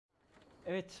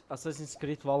Evet, Assassin's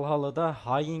Creed Valhalla'da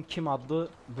Hain Kim adlı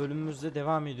bölümümüzde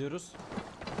devam ediyoruz.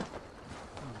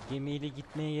 Gemiyle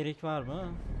gitmeye gerek var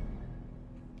mı?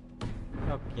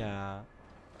 Yok ya.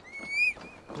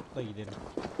 Kurtla gidelim.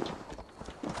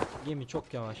 Gemi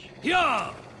çok yavaş.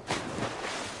 Ya!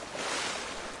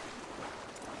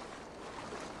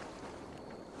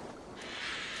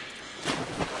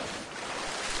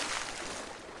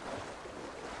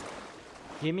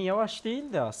 Gemi yavaş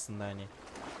değil de aslında hani.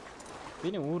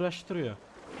 Beni uğraştırıyor.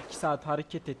 2 saat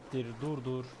hareket ettir,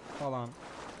 durdur falan.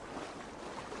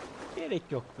 Gerek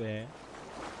yok be.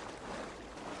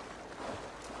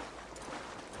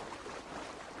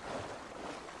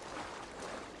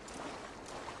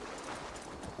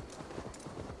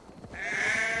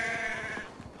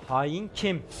 Hain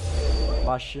kim?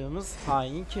 Başlığımız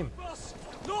hain kim?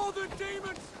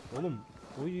 Oğlum,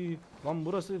 oy lan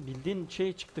burası bildiğin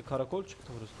şey çıktı, karakol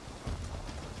çıktı burası.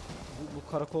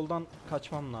 Bu karakoldan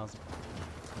kaçmam lazım.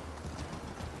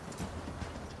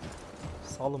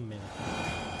 Salın beni.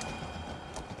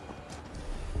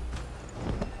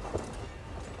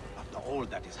 After all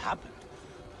that has happened,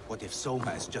 what if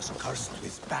Soma is just cursed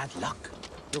with bad luck?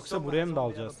 Yoksa buraya mı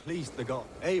dalacağız? Please the god.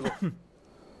 Eivor,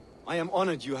 I am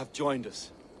honored you have joined us.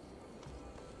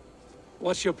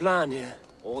 What's your plan here?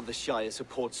 All the Shire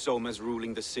support Soma's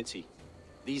ruling the city.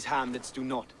 These hamlets do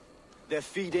not. They're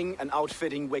feeding and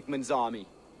outfitting Wigmund's army.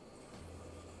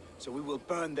 So we will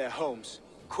burn their homes,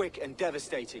 quick and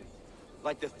devastating,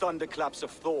 like the thunderclaps of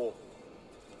Thor.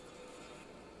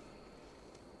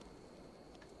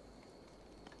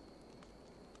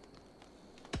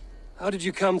 How did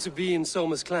you come to be in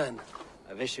Soma's clan?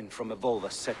 A vision from above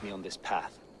us set me on this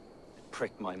path. It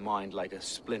pricked my mind like a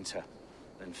splinter,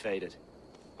 then faded.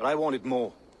 But I wanted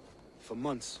more. For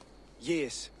months,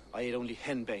 years, I ate only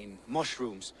henbane,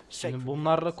 mushrooms, Şimdi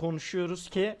bunlarla konuşuyoruz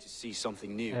ki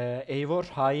Eivor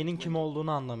hainin kim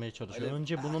olduğunu anlamaya çalışıyor.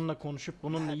 Önce bununla konuşup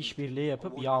bununla işbirliği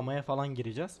yapıp yağmaya falan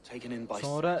gireceğiz.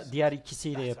 Sonra diğer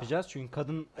ikisiyle yapacağız. Çünkü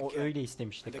kadın o öyle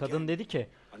istemişti. Kadın dedi ki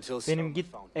benim git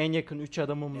en yakın 3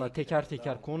 adamımla teker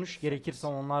teker konuş. Gerekirse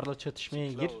onlarla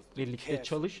çatışmaya gir. Birlikte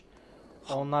çalış.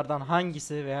 Onlardan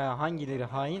hangisi veya hangileri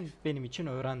hain benim için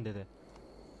öğren dedi.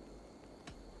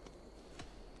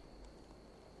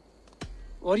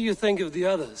 What do you think of the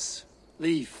others?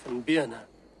 Leif and Birna?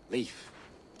 Leif.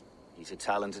 He's a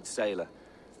talented sailor,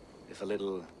 if a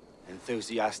little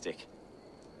enthusiastic.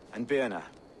 And Birna,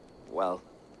 well,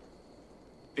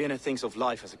 Birna thinks of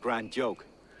life as a grand joke.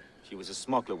 She was a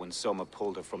smuggler when Soma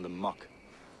pulled her from the muck,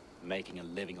 making a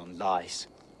living on lies.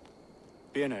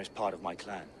 Birna is part of my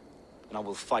clan, and I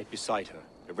will fight beside her,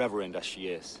 irreverent as she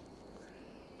is.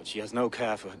 But she has no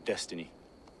care for her destiny.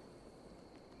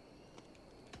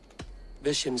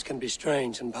 Visions can be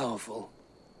strange and powerful.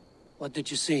 What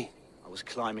did you see? I was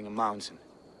climbing a mountain.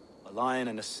 A lion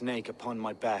and a snake upon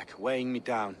my back, weighing me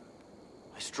down.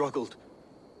 I struggled,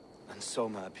 and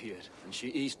Soma appeared, and she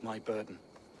eased my burden.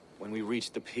 When we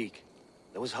reached the peak,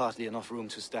 there was hardly enough room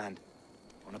to stand.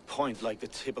 On a point like the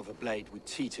tip of a blade, we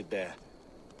teetered there,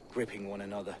 gripping one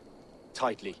another,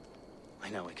 tightly. I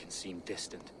know I can seem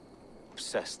distant,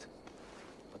 obsessed,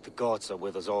 but the gods are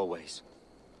with us always.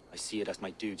 I see it as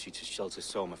my duty to shelter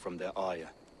Soma from their ire.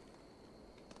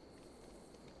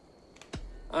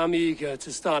 I'm eager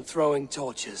to start throwing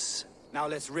torches. Now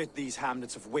let's rid these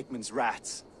hamlets of Wigmund's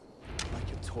rats. Light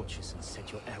your torches and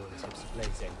set your arrow tips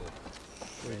ablaze, Eivor.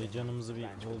 Böyle canımızı bir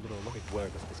dolduralım. Quick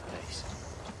word of this place.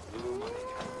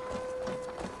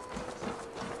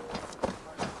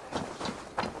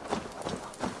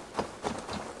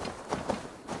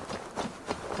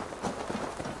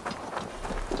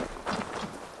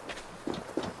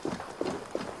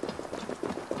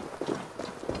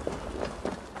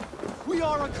 We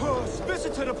are a curse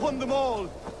visited upon them all.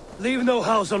 Leave no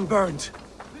house unburned.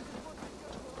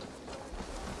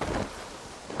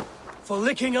 For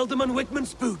licking Alderman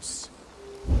Wigmund's boots.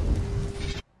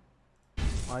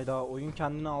 Hayda, oyun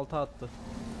kendini alta attı.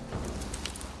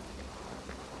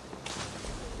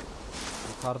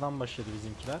 Yukarıdan başladı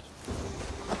bizimkiler.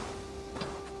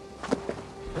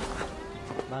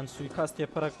 Ben suikast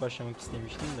yaparak başlamak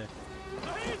istemiştim de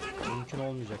mümkün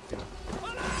olmayacak gibi.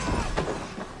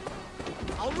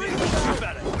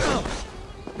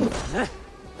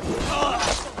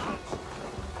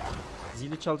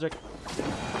 Zili çalacak.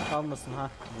 Çalmasın ha.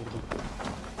 Vurdum.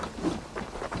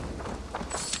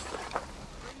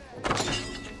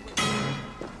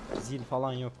 Zil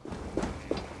falan yok.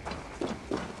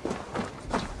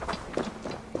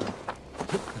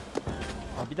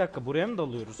 Bir dakika, buraya mı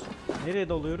dalıyoruz? Nereye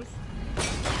dalıyoruz?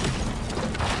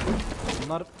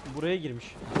 Bunlar buraya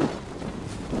girmiş.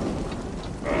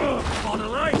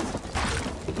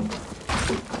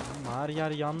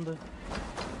 yer yandı.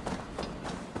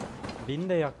 Beni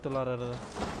de yaktılar arada.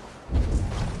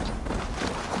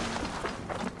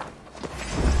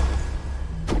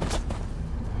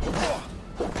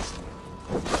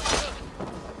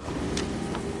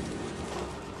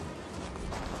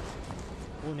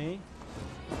 Bu ne?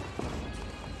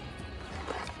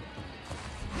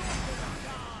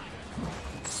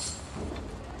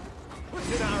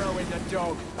 Put an arrow in the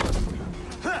dog.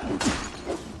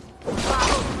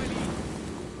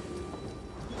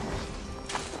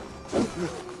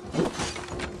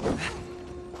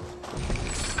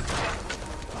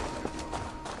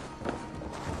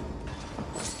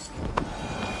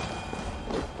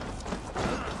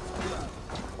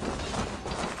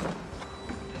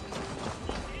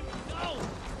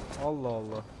 Allah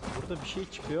Allah. Burada bir şey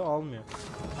çıkıyor, almıyor.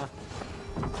 Heh.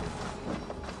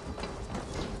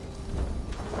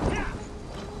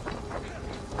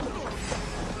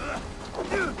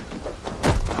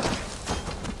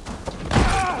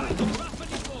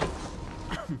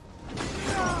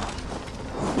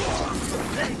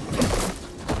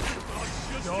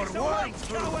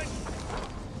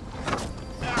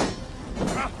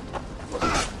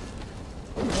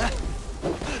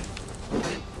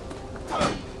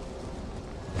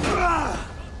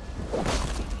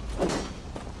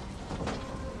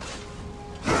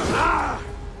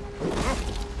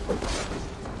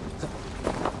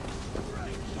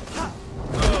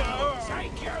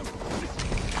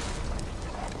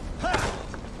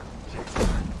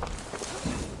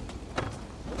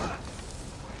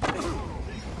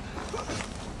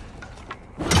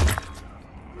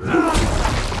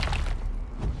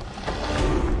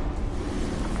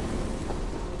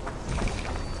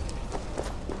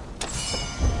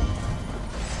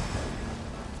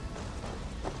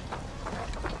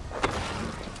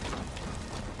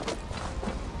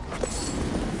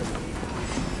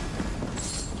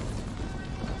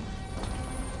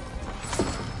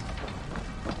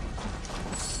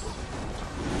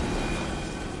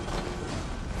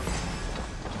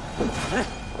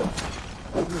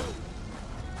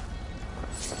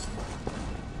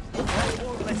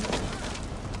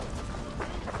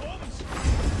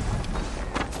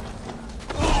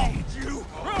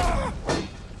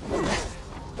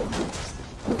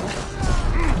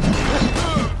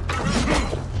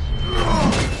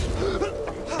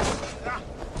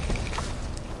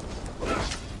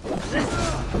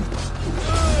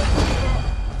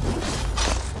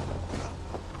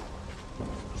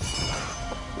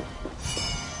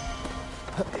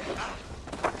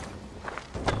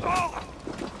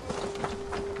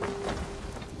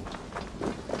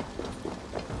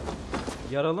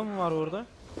 Yaralı mı var orada?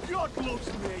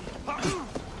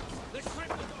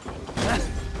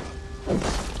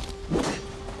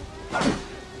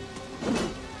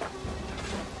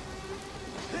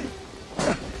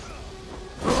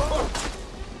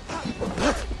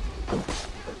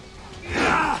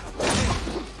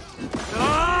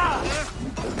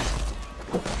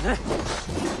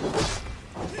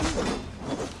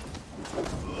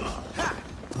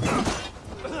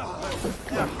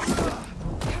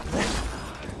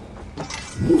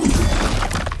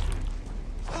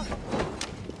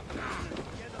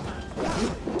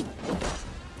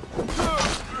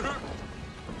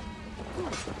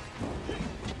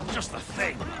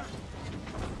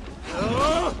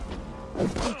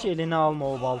 Hiç eline alma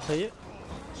o baltayı.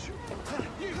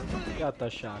 Yat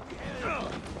aşağı.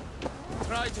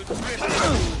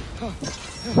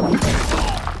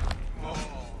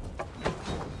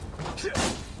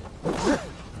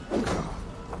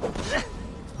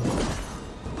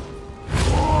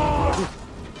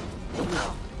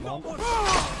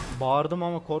 Bağırdım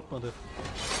ama korkmadı.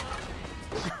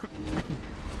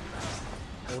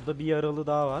 Orada bir yaralı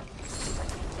daha var.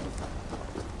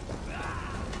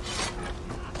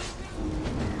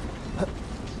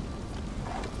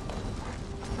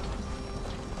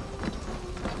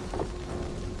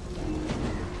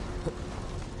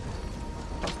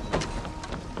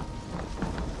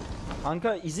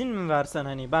 Kanka izin mi versen,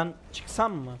 hani ben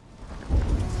çıksam mı?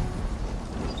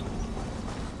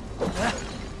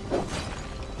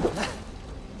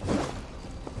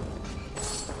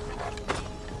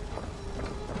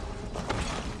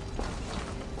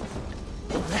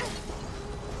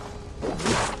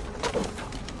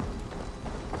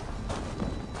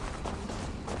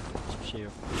 Hiçbir şey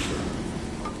yok.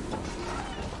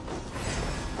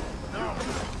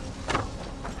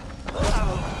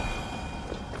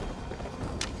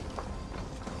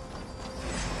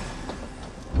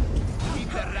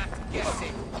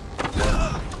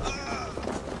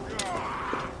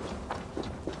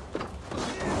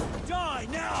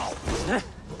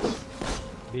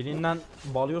 Belinden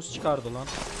balyoz çıkardı lan.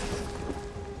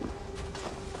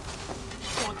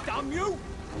 God damn you!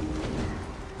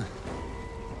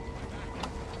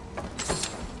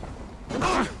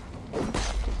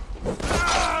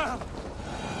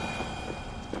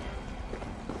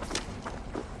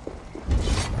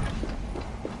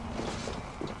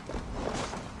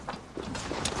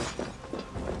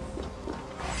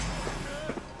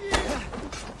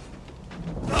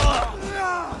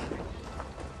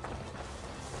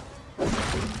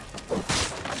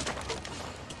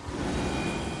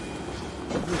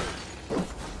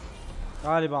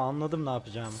 Galiba anladım ne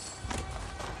yapacağımı.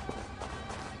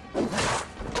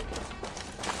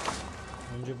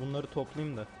 Önce bunları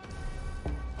toplayayım da.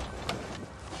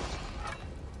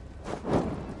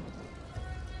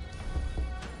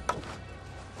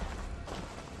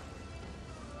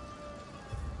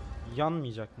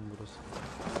 Yanmayacak mı burası?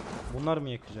 Bunlar mı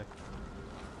yakacak?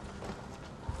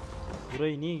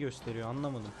 Burayı niye gösteriyor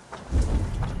anlamadım.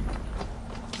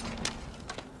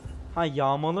 Ha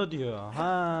yağmalı diyor.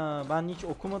 Ha ben hiç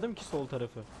okumadım ki sol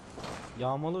tarafı.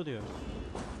 Yağmalı diyor.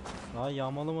 Daha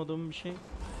yağmalamadığım bir şey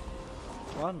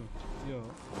var mı?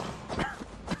 Yok.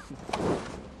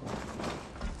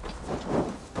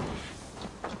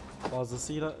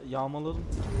 Fazlasıyla yağmaladım.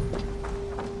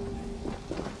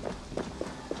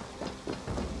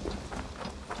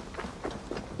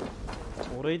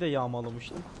 Orayı da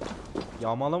yağmalamıştım.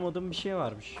 Yağmalamadığım bir şey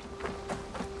varmış.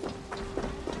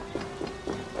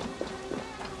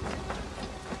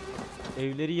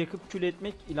 Evleri yakıp kül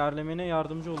etmek ilerlemene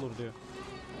yardımcı olur diyor.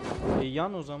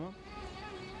 Yan o zaman.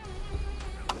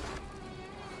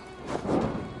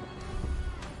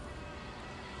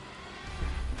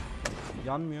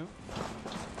 Yanmıyor.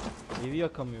 Evi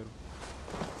yakamıyorum.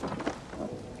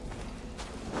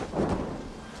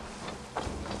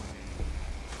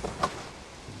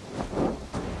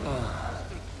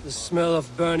 The smell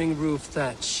of burning roof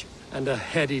thatch and a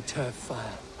heady turf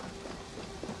fire.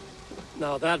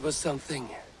 Now that was something.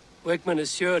 Wickman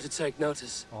is sure to take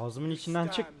notice. Ağzımın içinden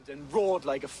çık. And roared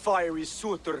like a fiery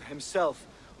Surtur himself,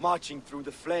 marching through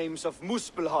the flames of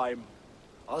Muspelheim.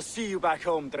 I'll see you back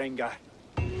home, Drenga.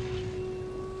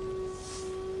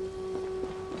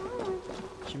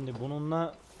 Şimdi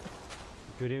bununla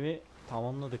görevi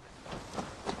tamamladık.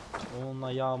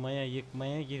 Onunla yağmaya,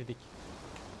 yıkmaya girdik.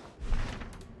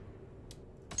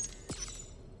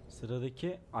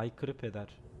 Sıradaki aykırı peder.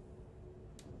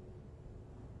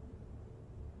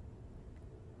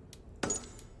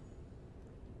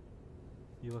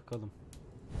 Bir bakalım.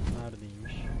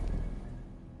 Neredeymiş?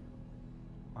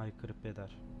 Aykırı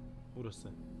peder. Burası.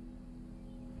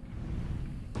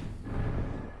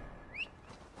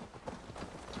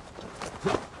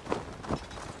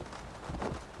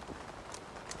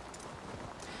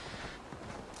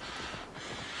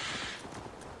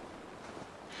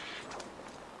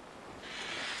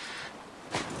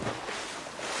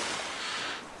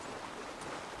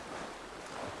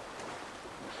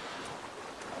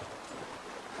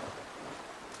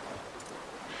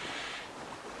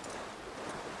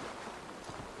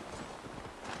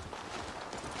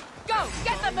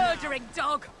 Get the murdering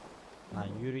dog! Lan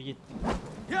yürü git.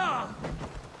 Yeah!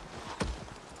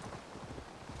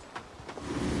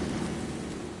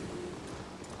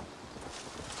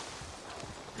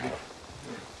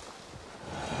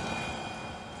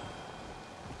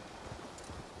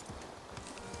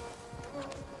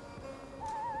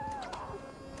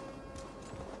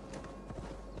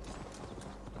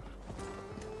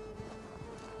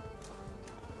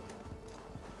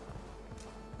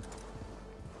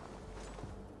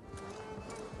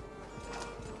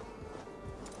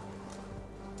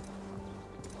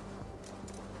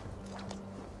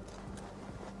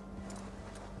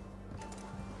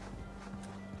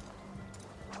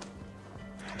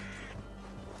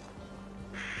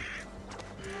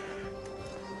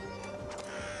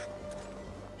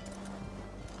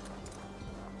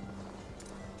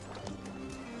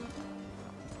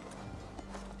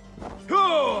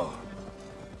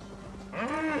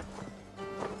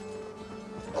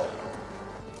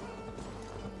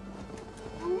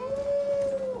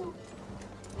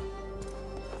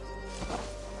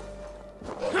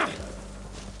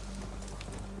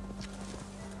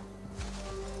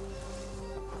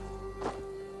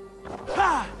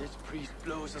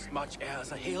 Blows as much air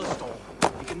as a hailstorm.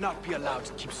 He cannot be allowed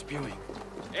to keep spewing.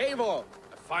 Eivor,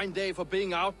 a fine day for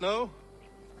being out, no?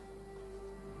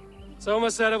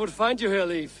 Soma said I would find you here,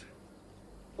 Leaf.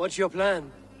 What's your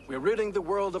plan? We're ridding the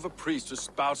world of a priest who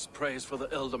spouts praise for the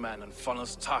Elderman and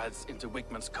funnels tithes into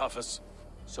Wickman's coffers.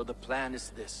 So the plan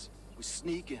is this. We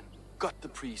sneak in, gut the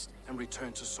priest, and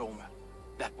return to Soma.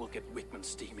 That will get Wickman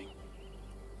steaming.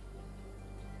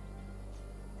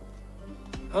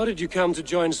 How did you come to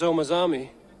join Soma's army?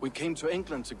 We came to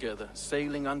England together,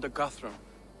 sailing under Guthrum,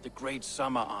 the great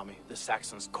summer army the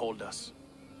Saxons called us.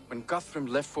 When Guthrum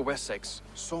left for Wessex,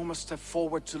 Soma stepped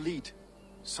forward to lead,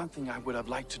 something I would have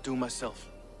liked to do myself.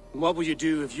 What would you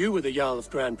do if you were the Jarl of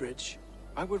Grandbridge?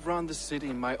 I would run the city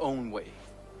in my own way.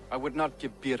 I would not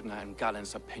give Birna and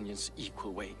Galen's opinions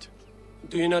equal weight.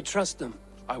 Do you not trust them?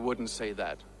 I wouldn't say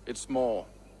that. It's more.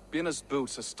 Birna's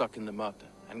boots are stuck in the mud,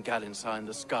 and Galen's are in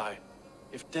the sky.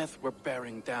 If death were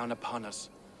bearing down upon us,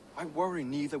 I worry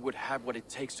neither would have what it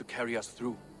takes to carry us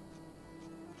through.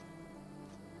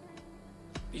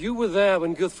 You were there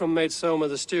when Guthrum made Soma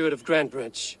the steward of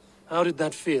Grandbridge. How did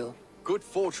that feel? Good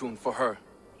fortune for her.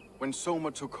 When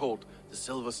Soma took hold, the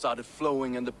silver started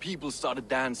flowing and the people started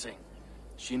dancing.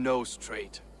 She knows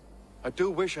trade. I do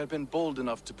wish I'd been bold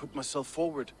enough to put myself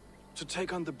forward, to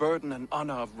take on the burden and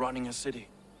honor of running a city.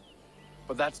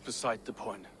 But that's beside the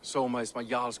point. Soma is my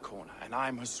Jarl's corner, and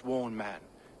I'm her sworn man.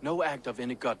 No act of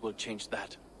any god will change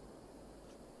that.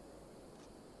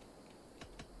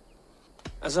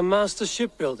 As a master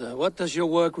shipbuilder, what does your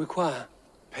work require?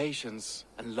 Patience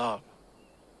and love.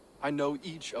 I know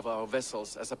each of our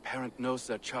vessels as a parent knows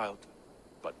their child.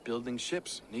 But building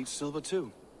ships needs silver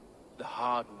too. The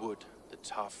hard wood, the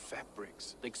tough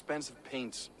fabrics, the expensive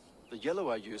paints. The yellow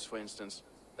I use, for instance,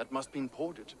 that must be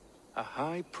imported. A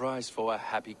high price for a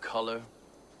happy color.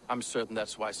 I'm certain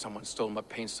that's why someone stole my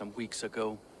paint some weeks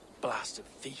ago. Blasted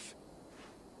thief.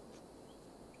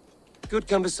 Good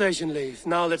conversation, Leif.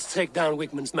 Now let's take down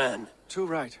Wigman's man. Too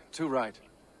right, too right.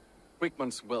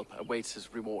 Wigman's whelp awaits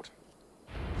his reward.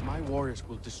 My warriors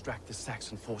will distract the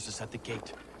Saxon forces at the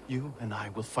gate. You and I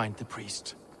will find the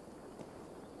priest.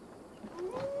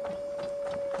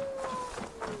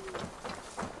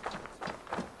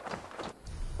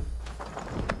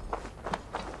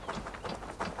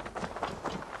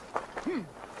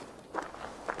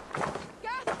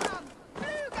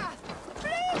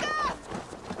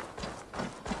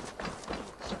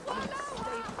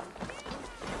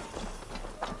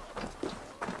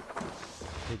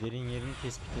 Pederin yerini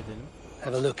tespit edelim.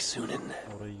 Have a look, Sunan.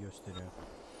 Orayı gösteriyor.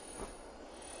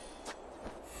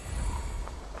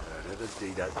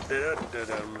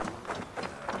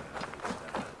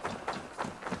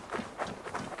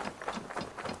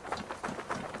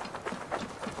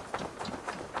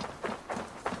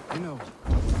 You know,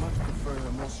 I would much prefer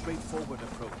a more straightforward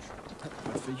approach.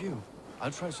 But for you,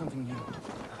 I'll try something new.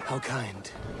 How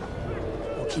kind.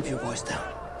 Well, keep your voice down.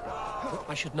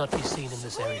 I should not be seen in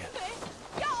this area.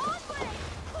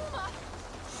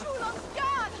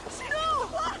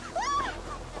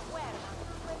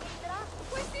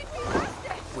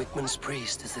 Wigman's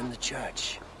priest is in the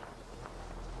church.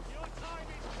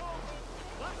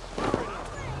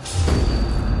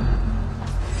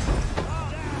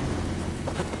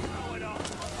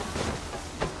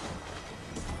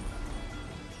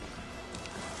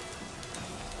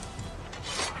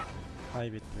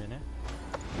 Kaybetti beni.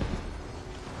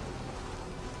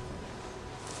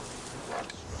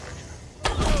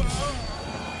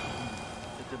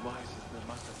 The devices they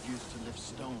must have used to lift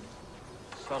stone.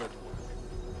 Solid work.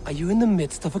 Are you in the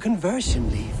midst of a conversion,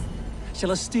 Leif?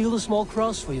 Shall I steal a small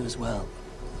cross for you as well?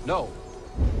 No,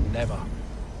 never.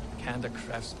 Can't a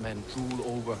craftsman drool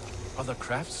over other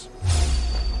crafts?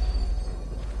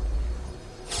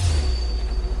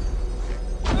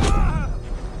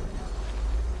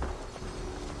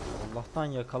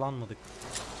 Allah'tan yakalanmadık.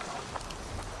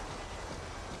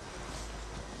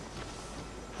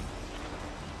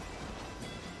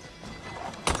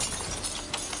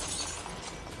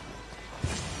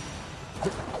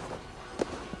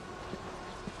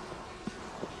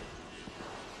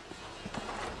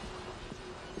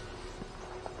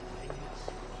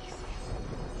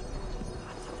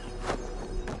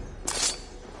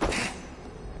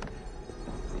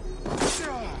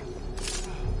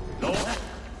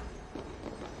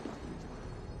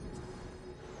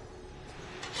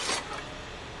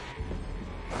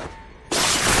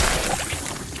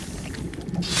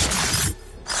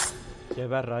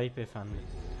 Geber rahip efendi.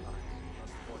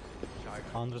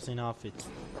 Tanrı seni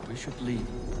affetsin. We should leave.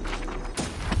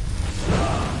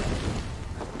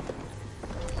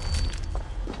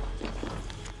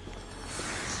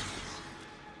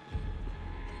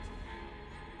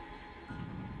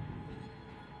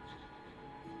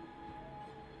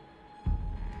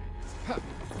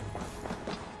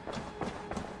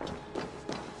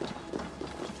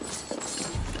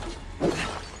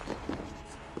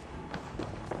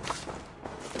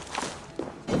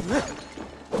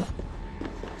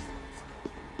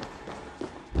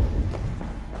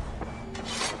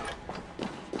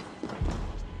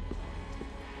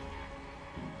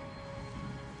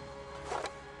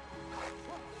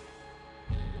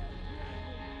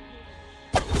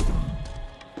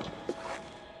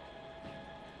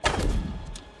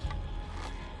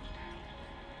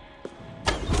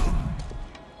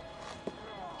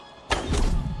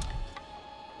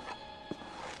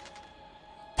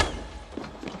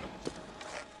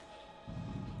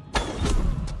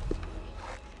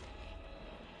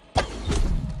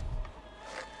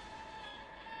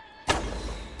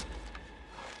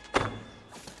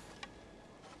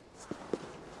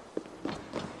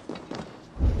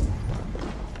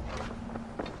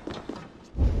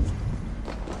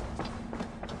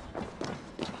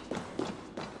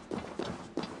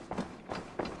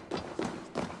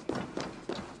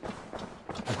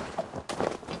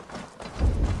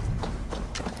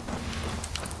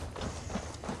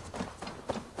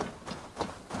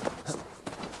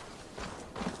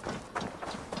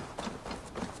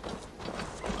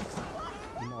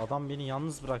 Adam beni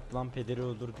yalnız bıraktı lan pederi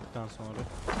öldürdükten sonra.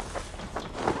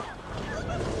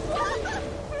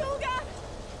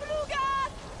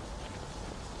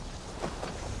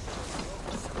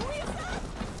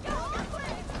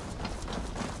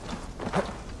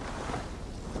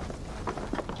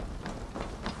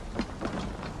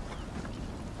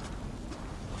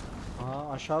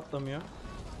 Aa, aşağı atlamıyor.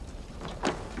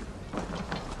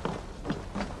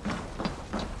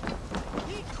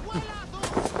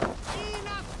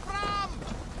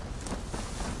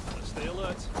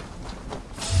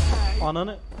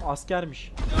 Ananı,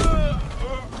 askermiş.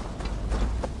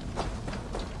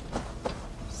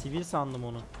 Sivil sandım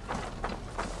onu.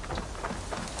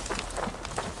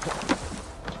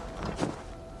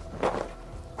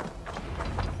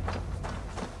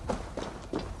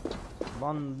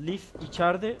 Lan Leaf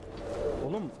içeride.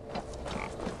 Oğlum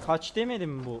kaç demedim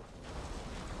mi bu?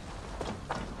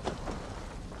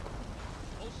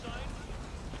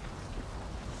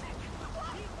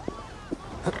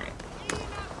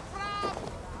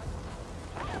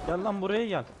 Gel lan buraya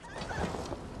gel.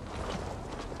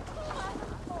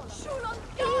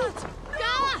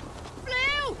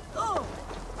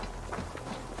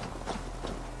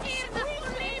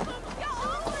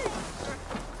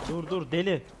 Dur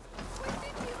deli.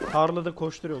 Tarlada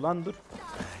koşturuyor lan, dur.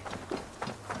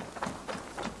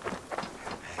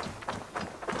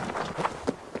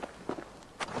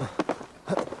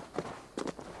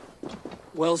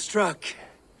 Well struck.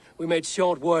 We made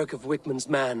short work of Wickman's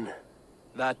man.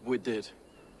 That we did.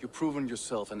 You've proven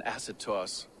yourself an asset to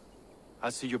us.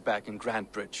 I'll see you back in Grand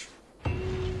Bridge.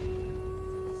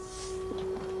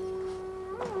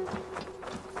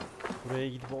 Buraya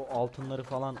gidip o altınları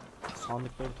falan,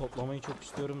 sandıkları toplamayı çok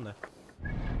istiyorum da.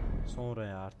 Sonra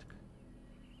ya artık.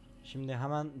 Şimdi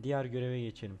hemen diğer göreve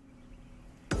geçelim.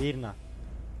 Birna.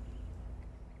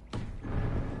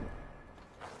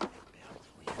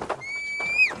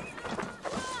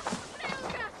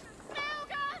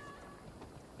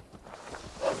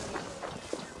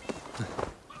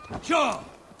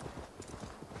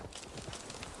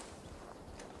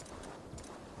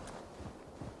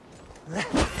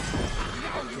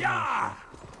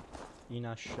 İn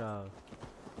aşağı.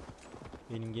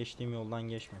 Benim geçtiğim yoldan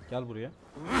geçme. Gel buraya.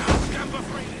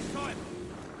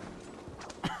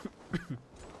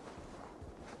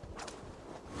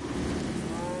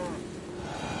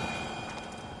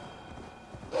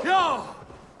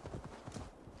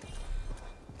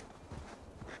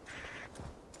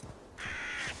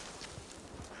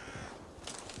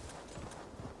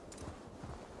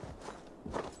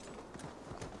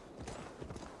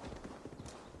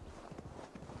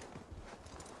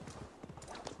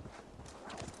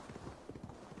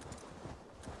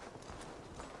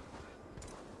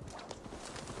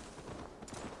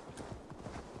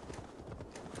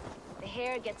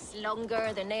 Hair gets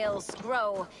longer, the nails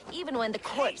grow, even when the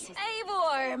corpse is...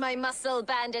 Eivor, my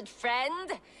muscle-banded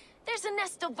friend! There's a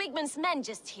nest of Wigman's men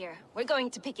just here. We're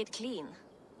going to pick it clean.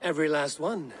 Every last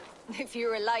one. The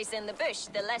fewer lice in the bush,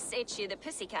 the less itchy the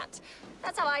pussycat.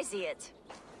 That's how I see it.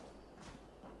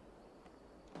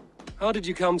 How did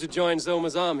you come to join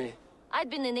Zoma's army? I'd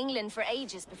been in England for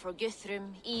ages before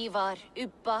Guthrum, Ivar,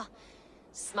 Ubba,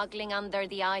 smuggling under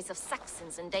the eyes of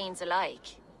Saxons and Danes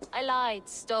alike. I lied,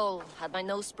 stole, had my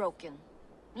nose broken.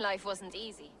 Life wasn't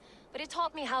easy, but it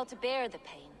taught me how to bear the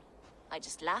pain. I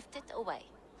just laughed it away.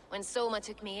 When Soma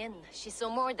took me in, she saw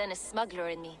more than a smuggler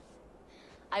in me.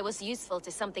 I was useful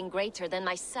to something greater than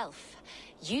myself.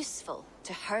 Useful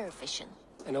to her vision.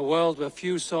 In a world where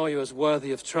few saw you as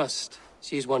worthy of trust,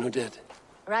 she's one who did.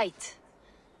 Right.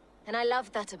 And I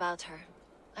love that about her.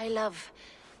 I love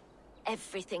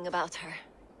everything about her.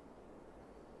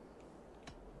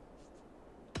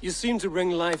 You seem to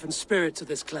bring life and spirit to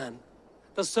this clan.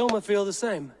 Does Soma feel the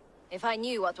same? If I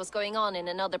knew what was going on in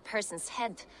another person's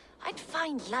head, I'd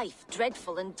find life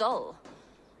dreadful and dull.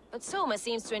 But Soma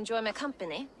seems to enjoy my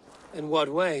company. In what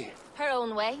way? Her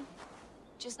own way.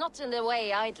 Just not in the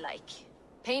way I'd like.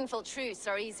 Painful truths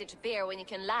are easy to bear when you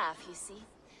can laugh, you see.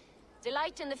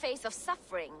 Delight in the face of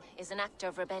suffering is an act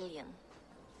of rebellion.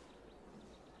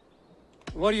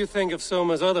 What do you think of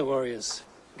Soma's other warriors?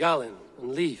 Galin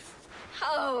and Leaf?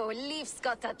 Oh, Leaf's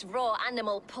got that raw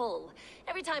animal pull.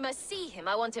 Every time I see him,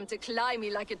 I want him to climb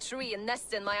me like a tree and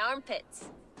nest in my armpits.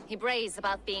 He brays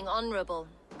about being honorable,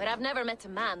 but I've never met a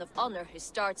man of honor who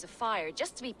starts a fire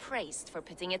just to be praised for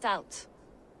putting it out.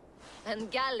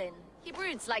 And Galin, he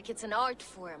broods like it's an art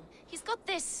form. He's got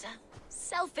this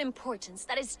self-importance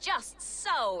that is just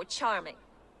so charming.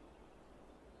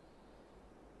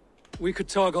 We could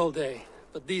talk all day,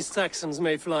 but these Saxons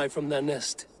may fly from their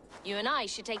nest. You and I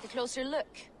should take a closer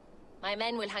look. My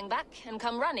men will hang back and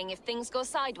come running if things go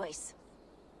sideways.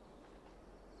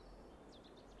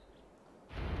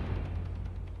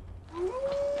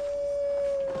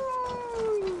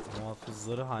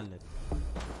 Muhafızları hallet.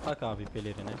 Tak abi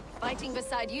pelerini. Fighting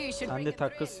beside you should Sen bring de a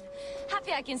tak kız. thrill.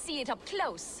 Happy I can see it up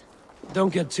close.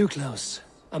 Don't get too close.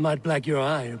 I might black your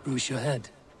eye or bruise your head.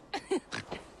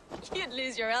 You'd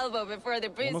lose your elbow before the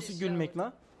O bruises nasıl show. gülmek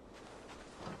lan?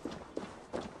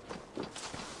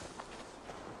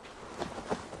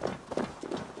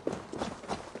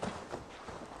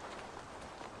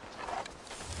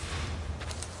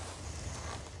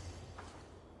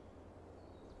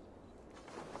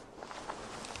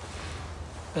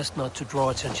 Best not to draw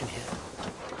attention here.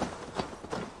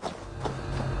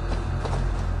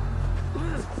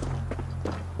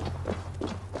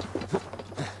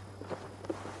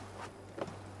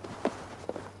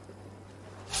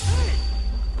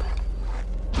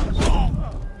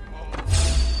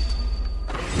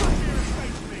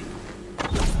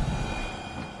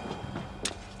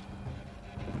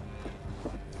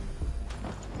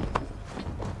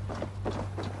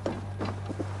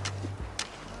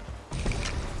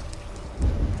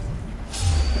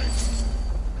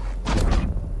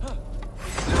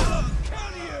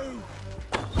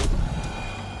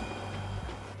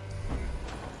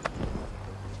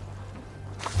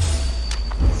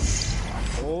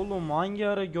 Oğlum hangi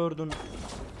ara gördün?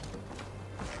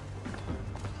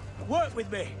 Work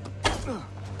with me.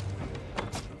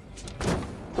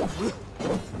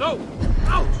 No!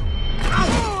 Out!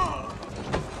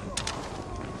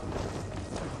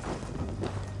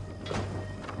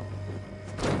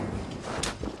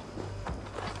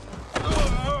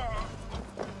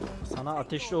 Sana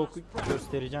ateşli oku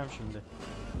göstereceğim şimdi.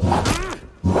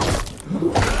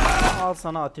 Al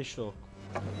sana ateşli ok.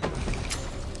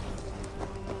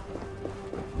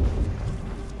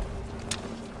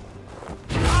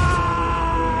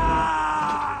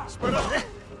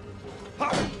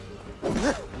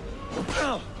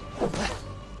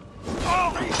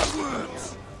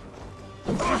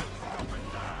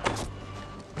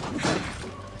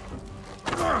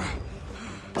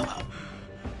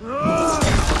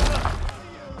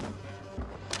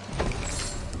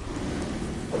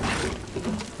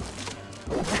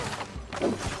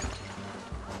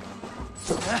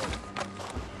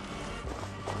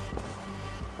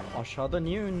 Aşağıda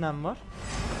niye ünlem var?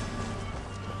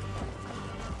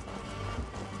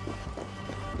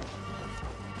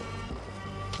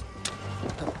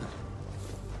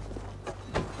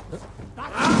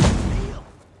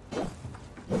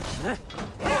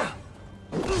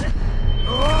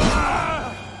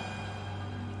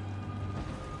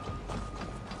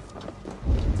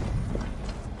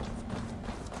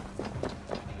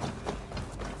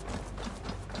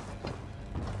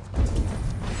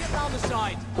 Get round the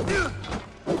side.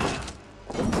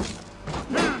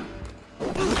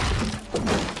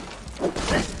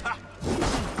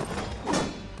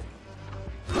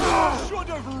 Should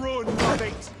have run,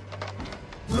 mate.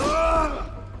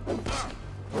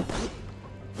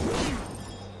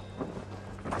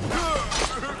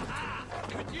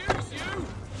 Could use you.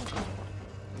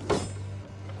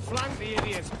 Flank the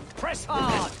idiot. Press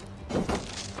hard.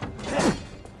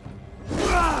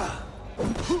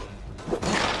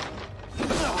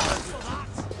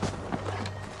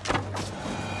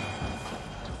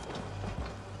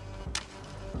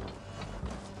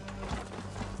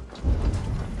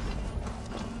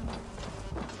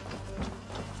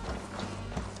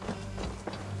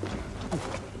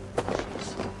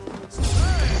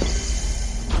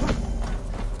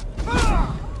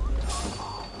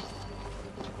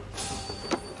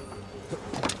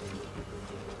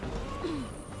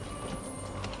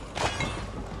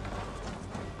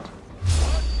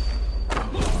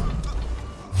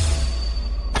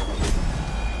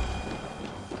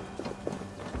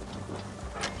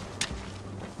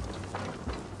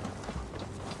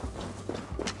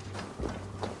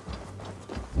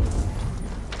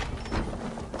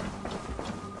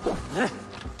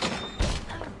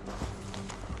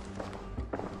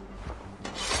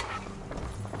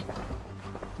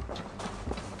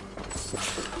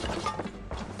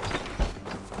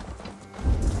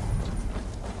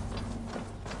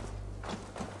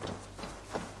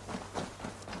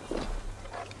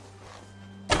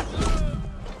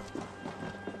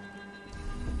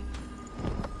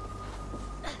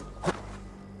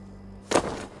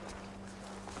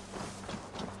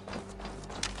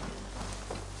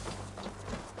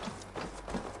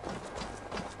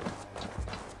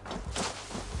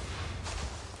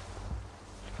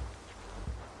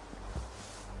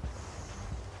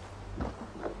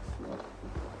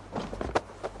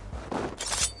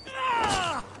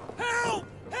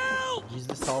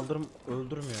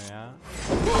 öldürmüyor ya.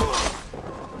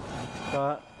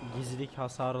 Daha gizlilik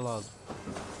hasarı lazım.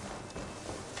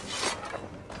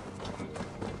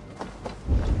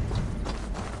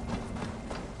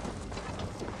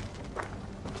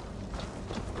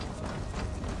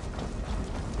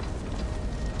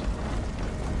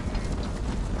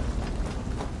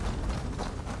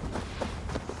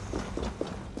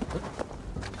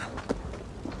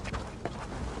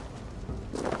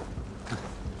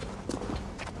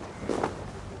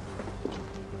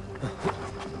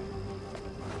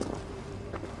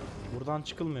 Buradan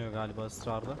çıkılmıyor galiba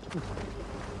ısrarla.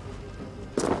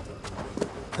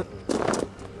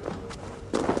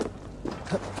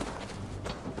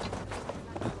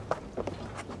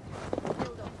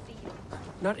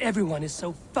 Not everyone is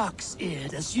so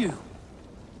fox-eared as you.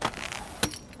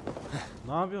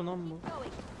 Ne yapıyor lan bu?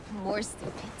 More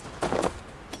stupid.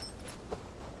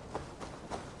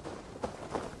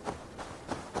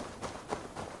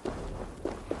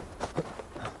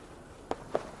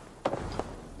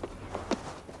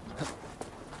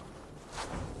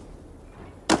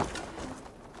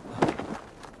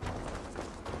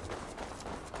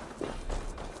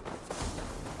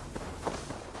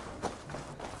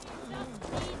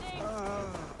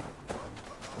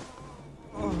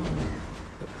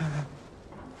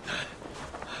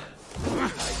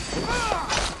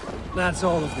 That's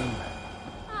all of them.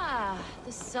 Ah,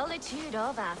 the solitude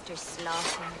of after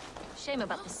slaughter. Shame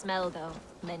about the smell, though.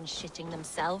 Men shitting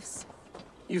themselves.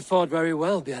 You fought very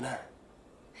well, Bianna.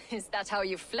 Is that how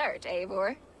you flirt,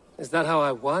 Eivor? Is that how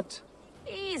I what?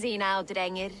 Easy now,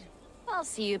 Drengir. I'll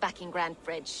see you back in Grand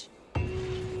Bridge.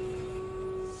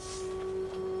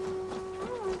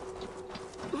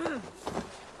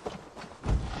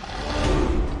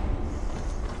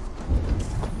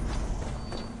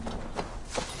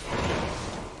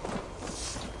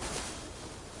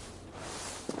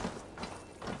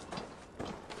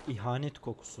 İhanet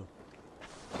kokusu.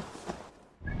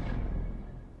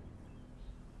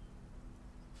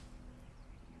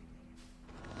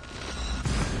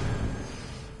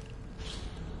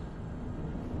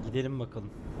 Gidelim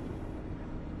bakalım.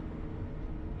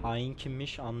 Hain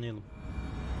kimmiş anlayalım.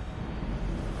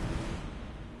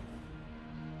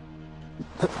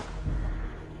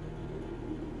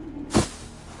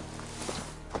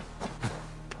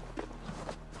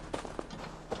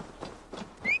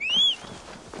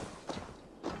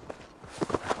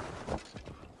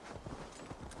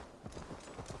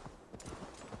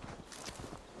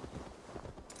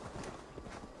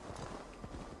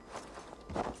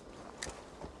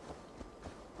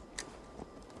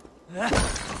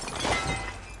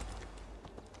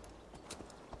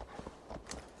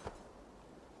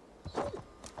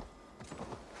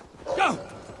 Go!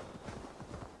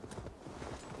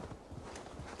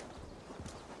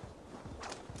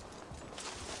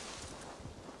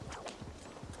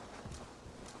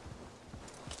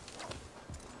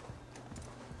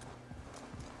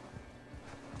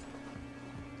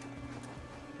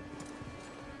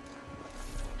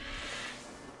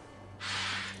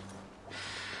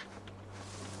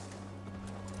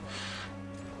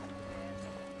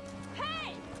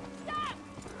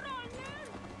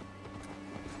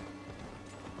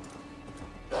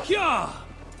 Yeah!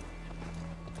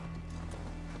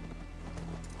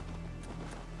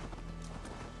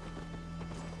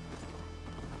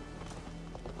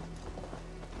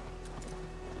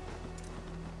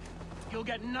 You'll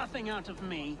get nothing out of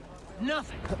me.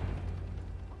 Nothing.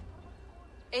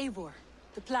 Eivor,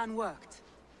 the plan worked.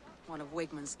 One of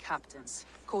Wigman's captains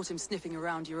caught him sniffing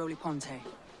around Euroli Ponte.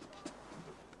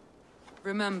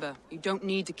 Remember, you don't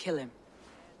need to kill him.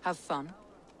 Have fun.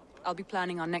 I'll be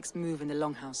planning our next move in the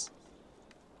Longhouse.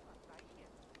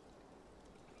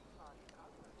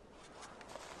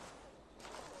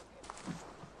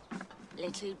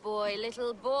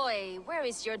 Little boy, where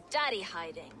is your daddy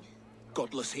hiding?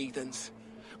 Godless heathens.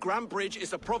 Grand Bridge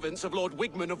is a province of Lord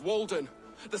Wigman of Walden.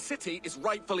 The city is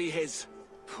rightfully his.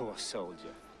 Poor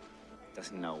soldier.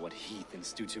 Doesn't know what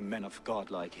heathens do to men of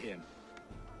God like him.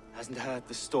 Hasn't heard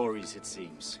the stories, it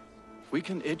seems. We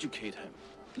can educate him.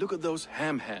 Look at those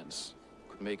ham hands.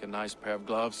 Could make a nice pair of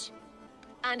gloves.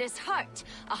 And his heart.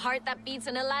 A heart that beats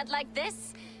in a lad like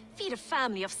this? Feed a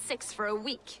family of 6 for a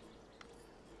week.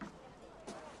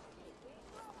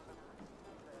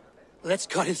 Let's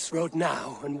cut his throat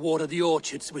now and water the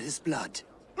orchards with his blood.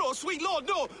 Oh, sweet lord,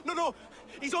 no, no, no.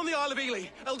 He's on the Isle of Ely,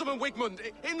 Ealdorman Wigmund,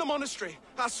 in the monastery,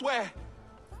 I swear.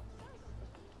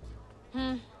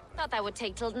 Thought that would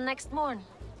take till the next morn.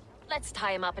 Let's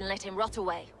tie him up and let him rot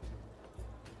away.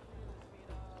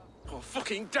 Oh,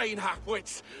 fucking Dane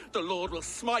half-wits! The Lord will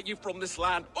smite you from this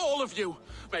land, all of you!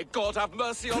 May God have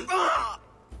mercy on...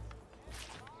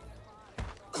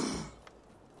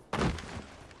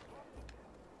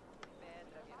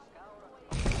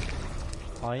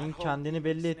 Hain kendini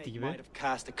belli etti gibi. Might have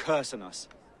cast a curse on us.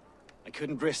 I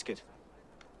couldn't risk it.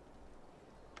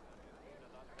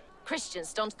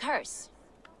 Christians don't curse.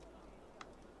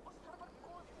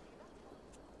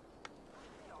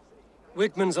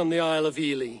 Wickman's on the Isle of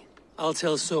Ely. I'll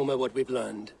tell Soma what we've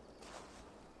learned.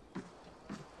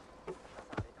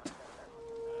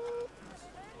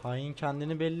 Hain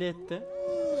kendini belli etti.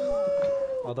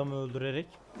 Adamı öldürerek.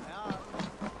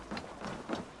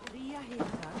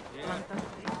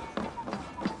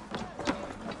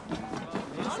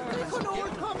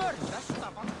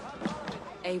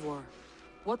 Eivor,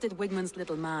 what did Wigman's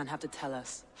little man have to tell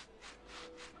us?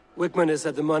 Wickman is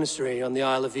at the monastery on the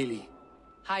Isle of Ely.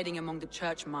 Hiding among the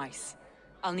church mice.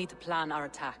 I'll need to plan our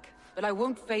attack. But I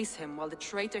won't face him while the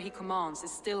traitor he commands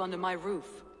is still under my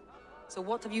roof. So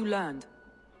what have you learned?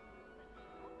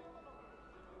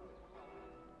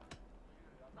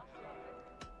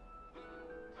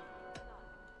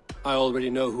 I already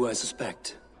know who I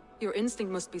suspect. Your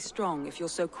instinct must be strong if you're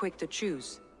so quick to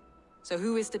choose. So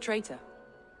who is the traitor?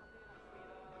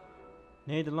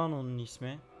 Neydi lan onun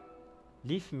ismi?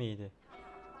 Leaf miydi?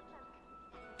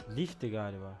 Leaf'ti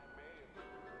galiba.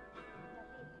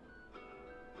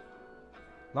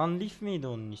 Lan Leaf miydi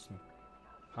onun ismi?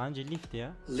 Bence Leaf'ti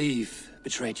ya. Leaf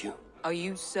betrayed you. Are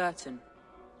you certain?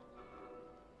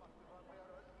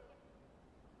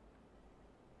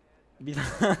 Bir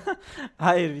daha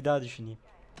hayır, bir daha düşüneyim.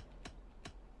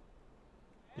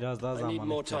 Biraz daha I need zaman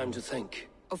more time ihtiyacım to think.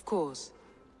 Of course.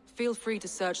 Feel free to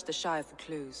search the Shire for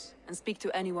clues, and speak to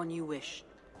anyone you wish.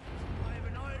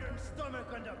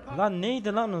 var. Lan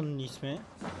neydi lan onun ismi?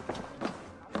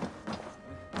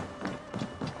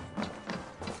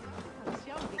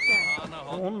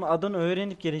 Onun adını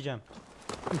öğrenip geleceğim.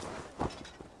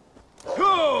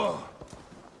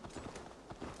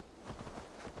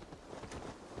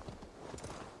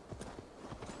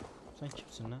 Sen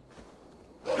kimsin lan?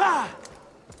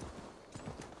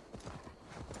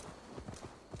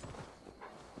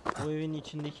 Bu evin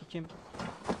içindeki kim?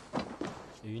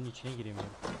 Evin içine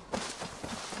giremiyorum.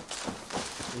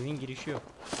 Evin girişi yok.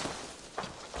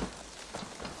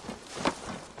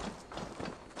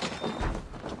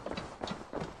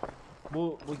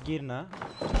 Bu Girna.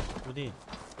 Bu değil.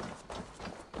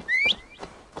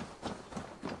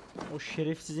 O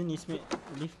şerefsizin ismi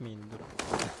Leaf miydi? Dur.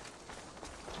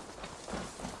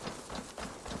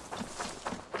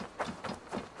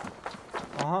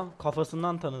 Aha,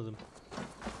 kafasından tanıdım.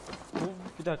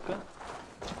 Bir dakika.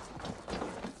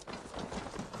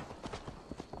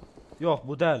 Yok,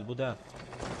 bu değil, bu değil.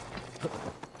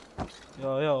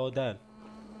 Yo o değil.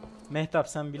 Mehtap,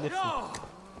 sen bilirsin.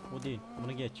 Bu değil,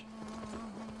 bunu geç.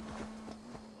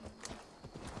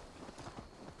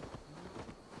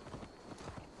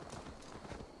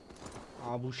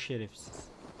 Aa, bu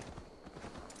şerefsiz.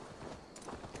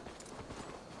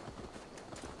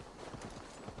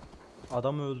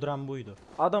 Adamı öldüren buydu.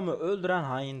 Adamı öldüren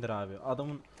haindir abi.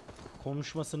 Adamın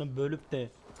konuşmasını bölüp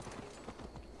de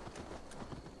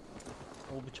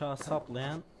o bıçağı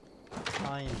saplayan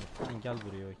haindir. Sen gel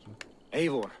buraya bakayım.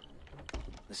 Eivor,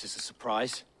 this is a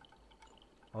surprise.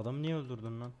 Adamı niye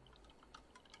öldürdün lan?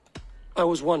 I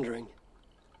was wondering.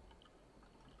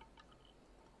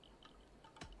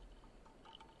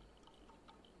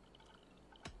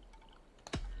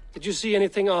 Did you see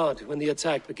anything odd when the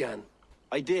attack began?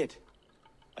 I did.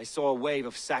 I saw a wave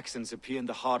of Saxons appear in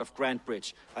the heart of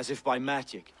Grantbridge, as if by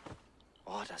magic.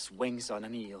 Odd as wings on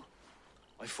an eel.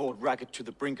 I fought ragged to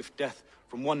the brink of death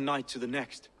from one night to the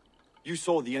next. You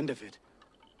saw the end of it.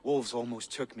 Wolves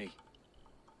almost took me.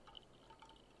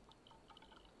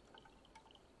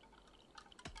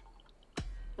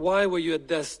 Why were you at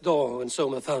death's door when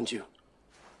Soma found you?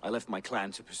 I left my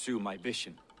clan to pursue my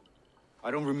vision.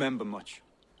 I don't remember much.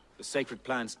 The sacred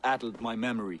plants addled my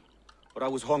memory, but I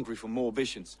was hungry for more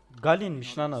visions.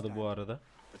 Galin'miş lan adı bu arada.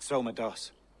 But Soma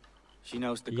does. She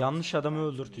knows the Yanlış adamı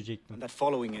öldürtecektim. and that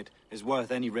following it is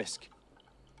worth any risk.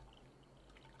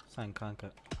 Sen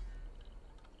kanka.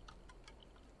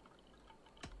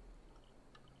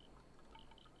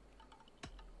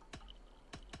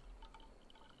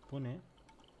 Bu ne?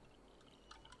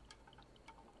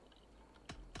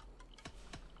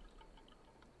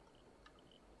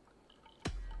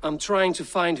 I'm trying to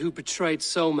find who betrayed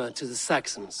Soma to the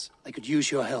Saxons. I could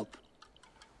use your help.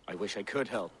 I wish I could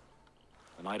help.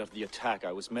 The night of the attack,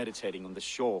 I was meditating on the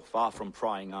shore, far from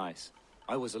prying eyes.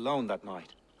 I was alone that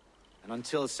night, and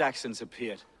until Saxons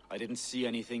appeared, I didn't see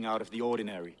anything out of the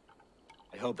ordinary.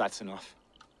 I hope that's enough.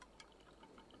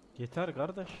 Yeter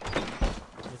kardeş.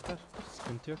 Yeter.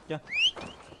 Sıkıntı yok, gel.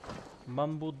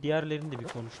 Ben bu diğerlerini de bir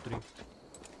konuşturayım.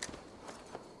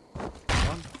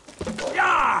 Tamam.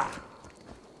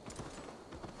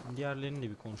 Diğerlerini de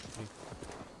bir konuşturayım.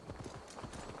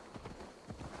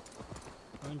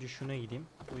 Önce şuna gideyim.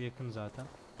 Bu yakın zaten.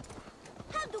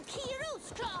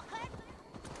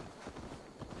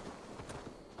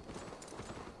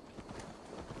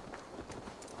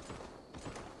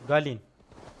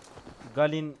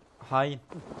 Galin hain.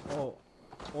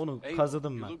 Onu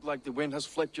kazıdım ben. You look like the wind has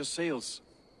flipped your sails.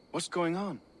 What's going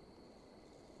on?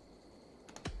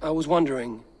 I was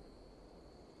wondering.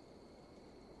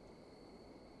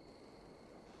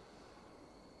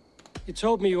 You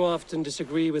told me you often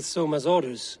disagree with Soma's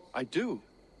orders. I do,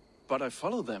 but I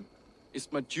follow them.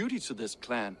 It's my duty to this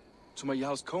clan, to my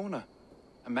Jarl's Kona.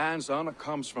 A man's honor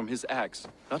comes from his acts,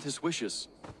 not his wishes.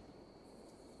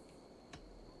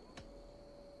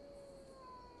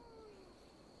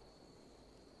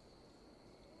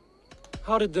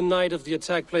 How did the night of the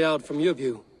attack play out from your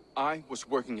view? I was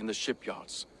working in the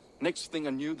shipyards. Next thing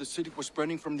I knew, the city was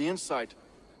burning from the inside.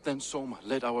 Then Soma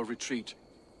led our retreat.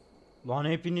 Lan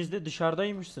hepiniz de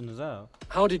dışarıdaymışsınız ha.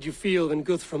 How did you feel when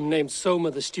Guthrum named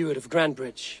Soma the steward of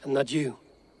Grandbridge, and not you?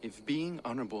 If being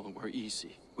honorable were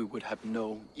easy, we would have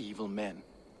no evil men.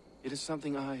 It is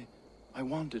something I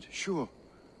wanted, sure.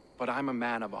 But I'm a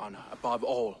man of honor, above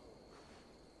all.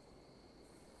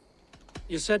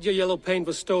 You said your yellow paint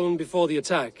was stolen before the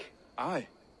attack. Aye,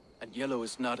 and yellow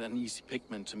is not an easy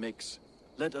pigment to mix,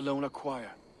 let alone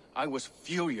acquire. I was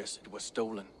furious it was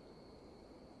stolen.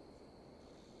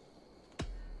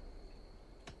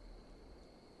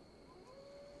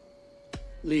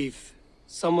 Leave.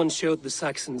 Someone showed the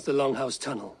Saxons the Longhouse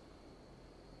Tunnel.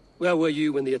 Where were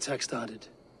you when the attack started?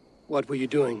 What were you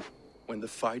doing? When the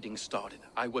fighting started,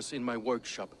 I was in my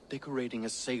workshop decorating a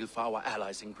sail for our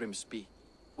allies in Grimsby.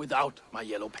 Without my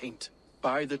yellow paint.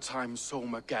 By the time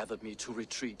Soma gathered me to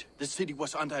retreat, the city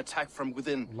was under attack from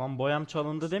within. Ulan boyam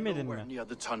çalındı demedin Nowhere mi? near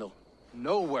the tunnel.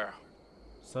 Nowhere.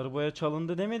 Sarı boya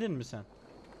çalındı demedin mi sen?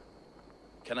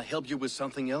 Can I help you with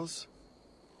something else?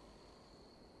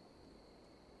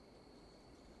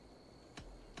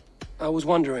 I was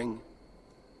wondering.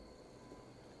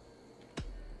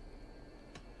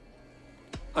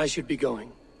 I should be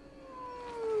going.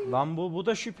 Lan bu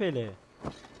da şüpheli.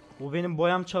 Bu benim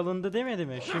boyam çalındı demedi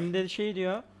mi? Şimdi şey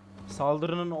diyor.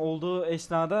 Saldırının olduğu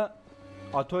esnada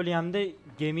atölyemde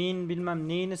geminin bilmem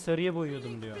neyini sarıya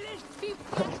boyuyordum diyor.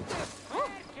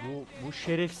 bu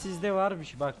şerefsizde var bir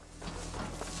şey bak.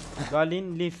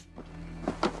 Galin Lif.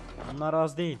 Bunlar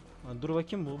az değil. Dur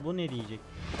bakayım bu ne diyecek?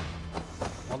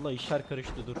 Vallahi işler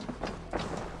karıştı, dur.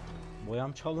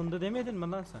 Boyam çalındı demedin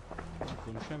mi lan sen?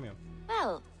 Konuşamıyorum.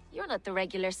 Well, you're not the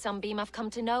regular sunbeam I've come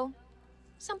to know.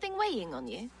 Something weighing on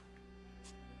you?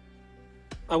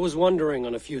 I was wondering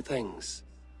on a few things.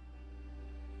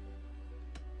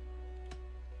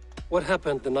 What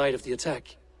happened the night of the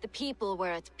attack? The people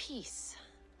were at peace.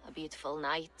 A beautiful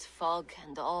night, fog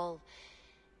and all.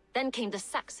 Then came the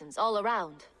Saxons all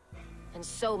around. And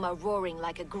Soma roaring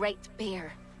like a great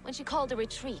bear. When she called a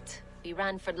retreat, we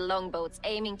ran for the longboats,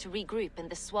 aiming to regroup in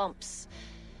the swamps.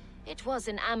 It was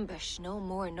an ambush, no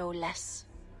more, no less.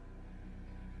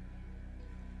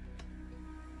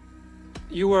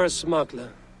 You were a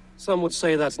smuggler. Some would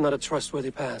say that's not a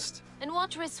trustworthy past. And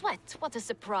water is wet, what a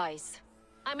surprise.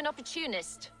 I'm an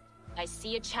opportunist. I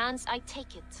see a chance, I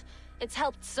take it. It's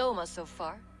helped Soma so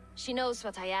far. She knows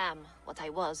what I am, what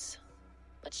I was.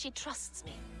 But she trusts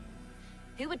me.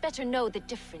 Who would better know the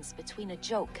difference between a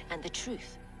joke and the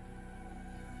truth?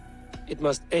 It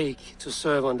must ache to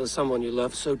serve under someone you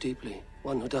love so deeply,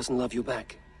 one who doesn't love you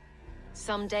back.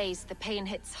 Some days the pain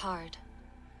hits hard.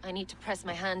 I need to press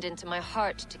my hand into my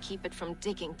heart to keep it from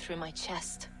digging through my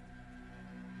chest.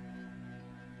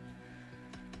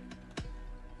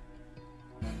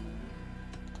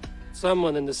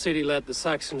 Someone in the city led the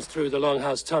Saxons through the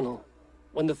Longhouse Tunnel.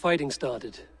 When the fighting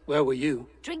started, where were you?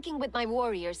 Drinking with my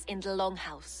warriors in the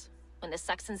Longhouse. When the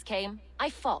Saxons came, I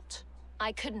fought.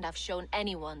 I couldn't have shown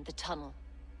anyone the tunnel.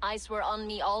 Eyes were on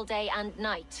me all day and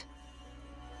night.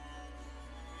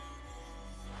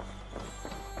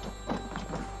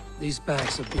 These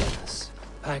bags of beers,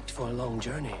 packed for a long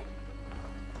journey.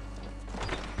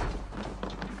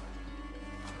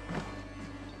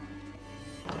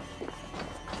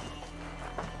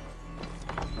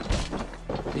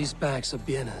 These bags of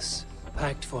beers,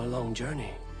 packed for a long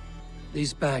journey.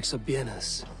 These bags of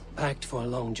beers, packed for a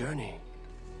long journey.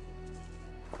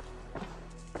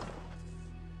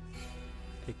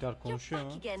 Tekrar konuşuyor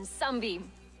mu? Again, Sunbeam.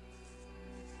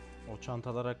 O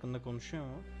çantalar hakkında konuşuyor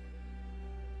mu?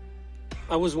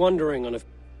 I was wondering on if...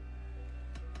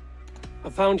 I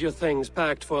found your things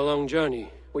packed for a long journey.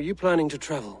 Were you planning to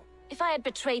travel? If I had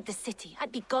betrayed the city,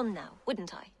 I'd be gone now,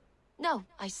 wouldn't I? No,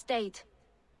 I stayed.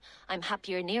 I'm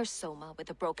happier near Soma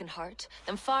with a broken heart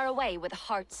than far away with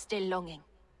a heart still longing.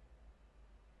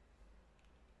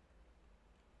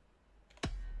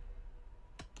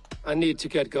 I need to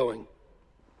get going.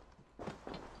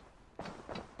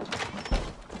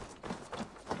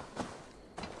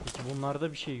 Peki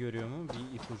bunlarda bir şey görüyor mu?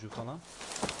 Bir ipucu falan.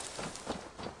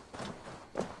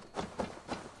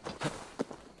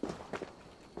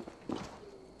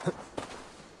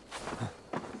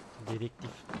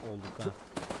 Dedektif olduk ha.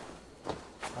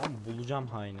 Tamam, bulacağım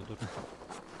haini, dur.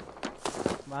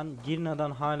 Ben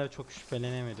Girna'dan hala çok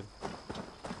şüphelenemedim.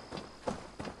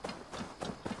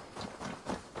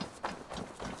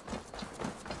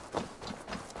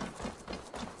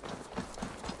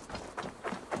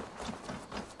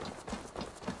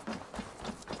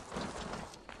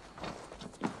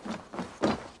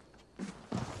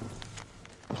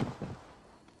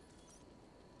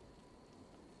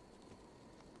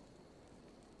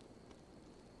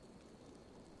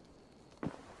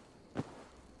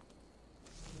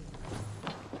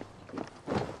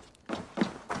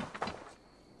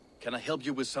 Can I help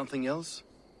you with something else?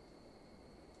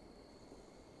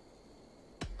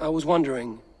 I was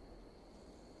wondering...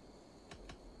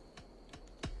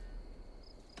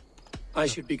 I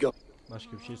should be going.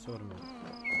 Başka bir şey sormuyorum.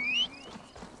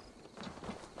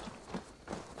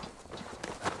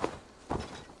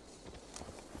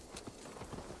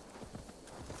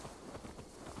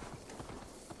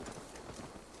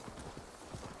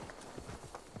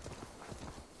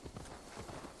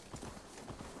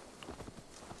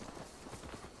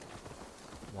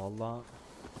 Vallahi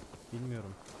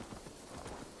bilmiyorum.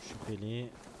 Şüpheliyi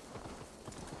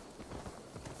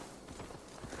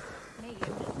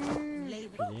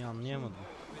anlayamadım.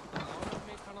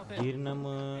 Girna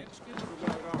mı?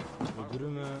 Öbürü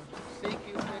mü?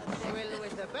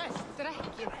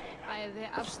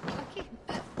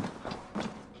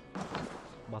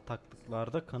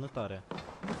 Bataklıklarda kanıt ara.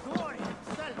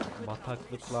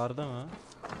 Bataklıklarda mı?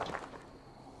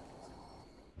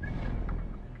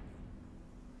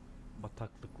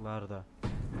 Bataklıklarda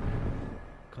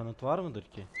kanıt var mıdır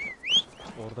ki?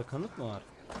 Orada kanıt mı var?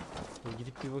 Dur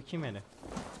gidip bir bakayım hele.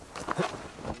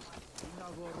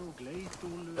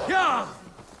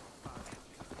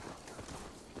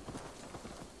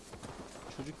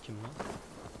 Çocuk kim lan?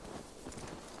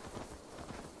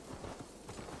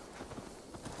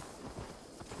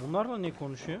 Bunlarla ne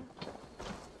konuşuyor?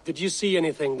 Did you see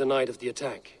anything the night of the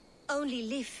attack? Only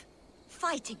Liv,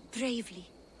 fighting bravely.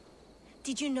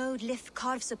 Did you know Liv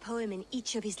carves a poem in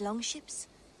each of his longships?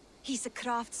 He's a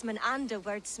craftsman and a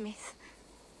wordsmith.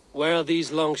 Where are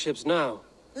these longships now?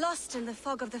 Lost in the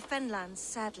fog of the Fenlands,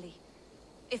 sadly.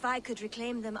 If I could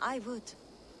reclaim them, I would.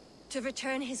 To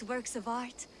return his works of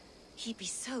art, he'd be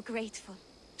so grateful.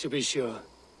 To be sure.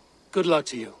 Good luck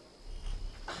to you.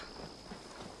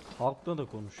 Halkla da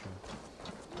konuşuyor.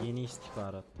 Yeni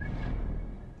istihbarat.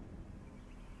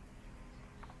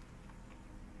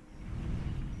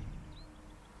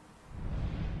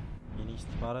 Yeni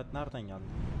istihbarat nereden geldi?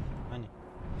 Hani?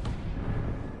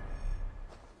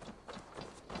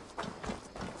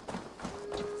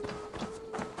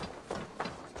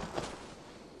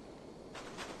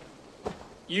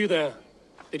 You there.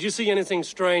 Did you see anything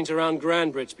strange around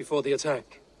Grandbridge before the attack?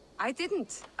 I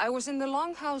didn't. I was in the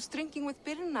longhouse drinking with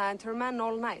Birna and her men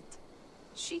all night.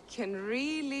 She can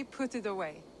really put it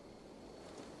away.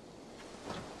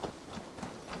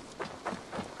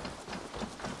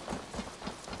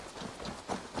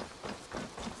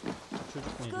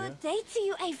 Çocuk ne diyor? Good day to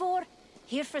you, Eivor.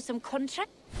 Here for some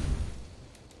contract.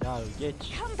 Ya geç.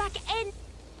 Come back in.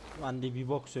 Ben de bir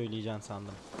bok söyleyeceksin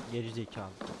sandım. Geri zekalı.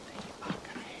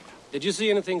 Did you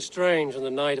see anything strange on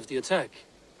the night of the attack?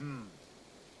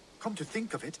 Come to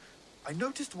think of it, I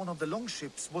noticed one of the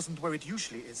longships wasn't where it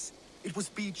usually is. It was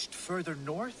beached further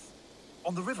north,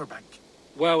 on the riverbank.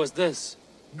 Where was this?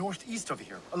 Northeast of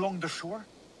here, along the shore.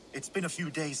 It's been a few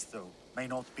days, though. May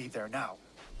not be there now.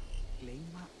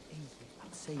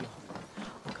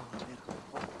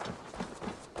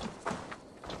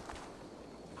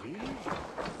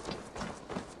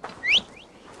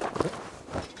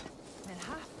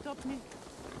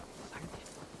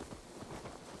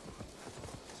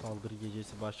 Saldırı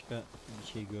gecesi başka bir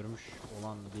şey görmüş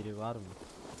olan biri var mı?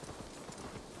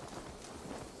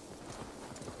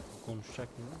 Konuşacak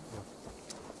mı? Yok.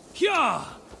 Ya!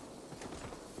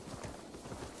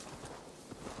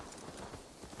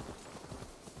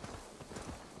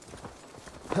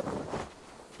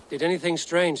 Did anything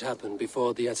strange happen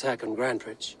before the attack on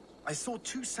Grantridge? I saw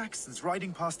 2 Saxons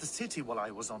riding past the city while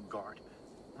I was on guard.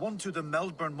 One to the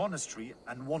Melbourne Monastery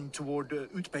and one toward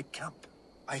Utbeck Camp.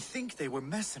 I think they were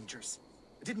messengers.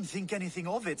 I didn't think anything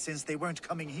of it since they weren't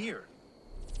coming here.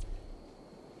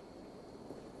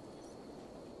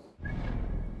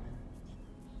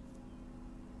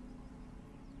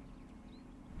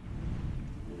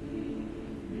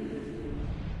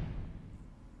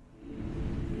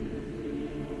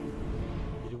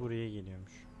 Biri buraya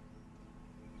geliyormuş.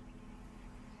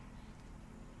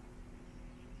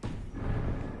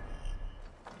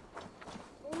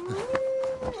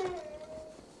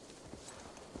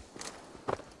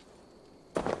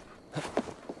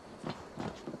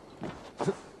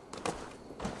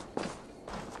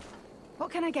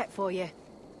 What can I get for you?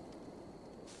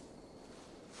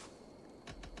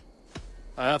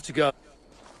 I have to go.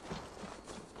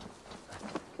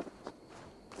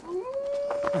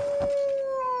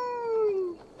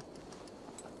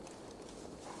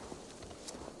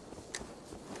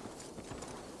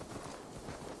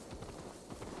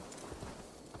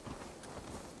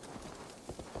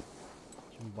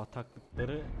 Şimdi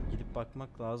bataklıkları gidip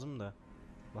bakmak lazım da.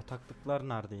 Bataklıklar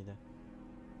neredeydi?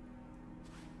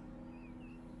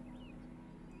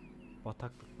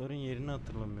 Bataklıkların yerini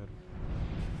hatırlamıyorum.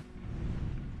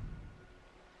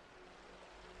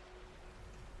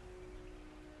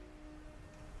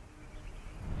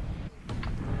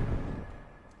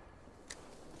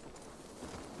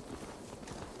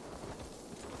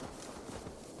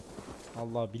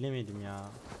 Allah bilemedim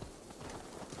ya.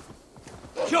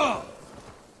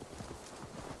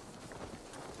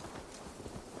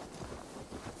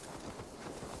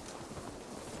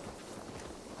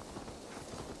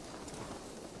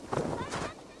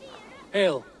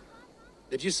 Hale,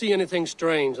 did you see anything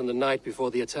strange on the night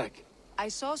before the attack? I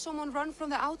saw someone run from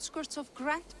the outskirts of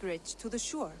Grantbridge to the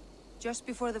shore, just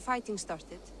before the fighting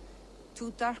started.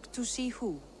 Too dark to see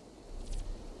who.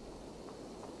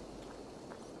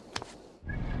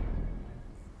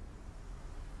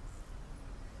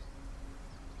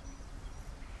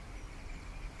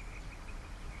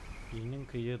 Birinin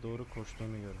kıyıya doğru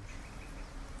koştuğunu görmüş.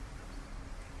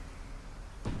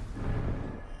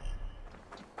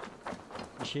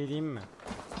 Bir şey diyeyim mi?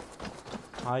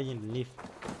 Hain, Leaf.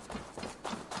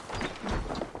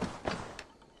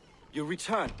 You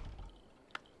return.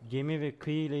 Gemi ve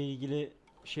kıyı ile ilgili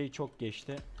şey çok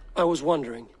geçti. I was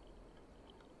wondering.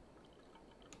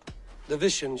 The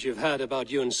visions you've had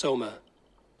about you and Soma,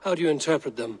 how do you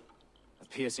interpret them? A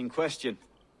piercing question.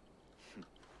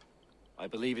 I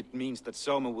believe it means that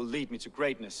Soma will lead me to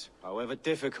greatness, however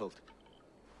difficult.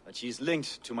 That she is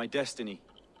linked to my destiny.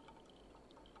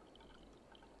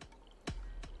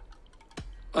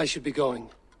 I should be going.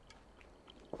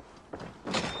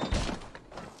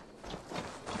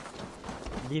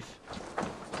 Leaf.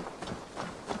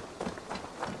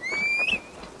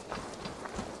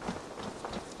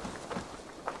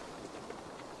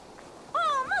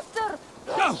 Oh, master!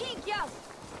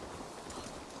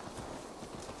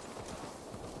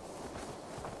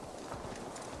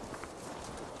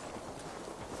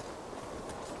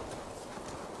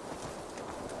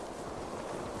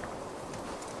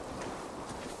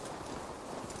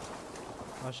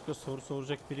 Başka soru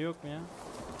soracak biri yok mu ya?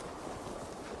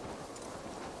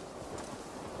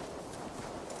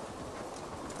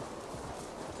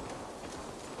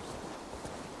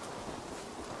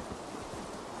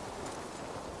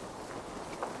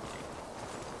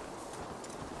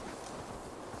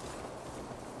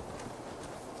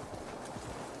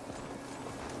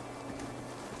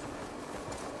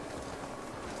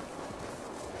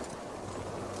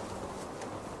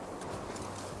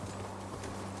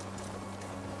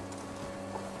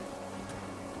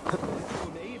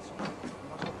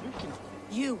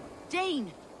 You,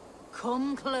 Dane!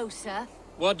 Come closer.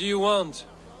 What do you want?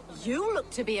 You look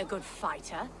to be a good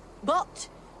fighter, but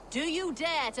do you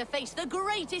dare to face the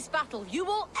greatest battle you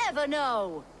will ever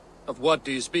know? Of what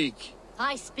do you speak?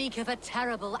 I speak of a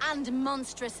terrible and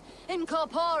monstrous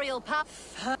incorporeal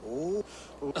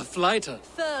A flighter?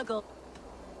 Fergal.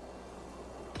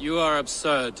 You are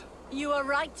absurd. You are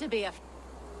right to be a...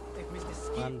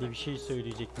 Ben de bir şey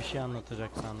söyleyecek, bir şey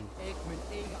anlatacak sandım.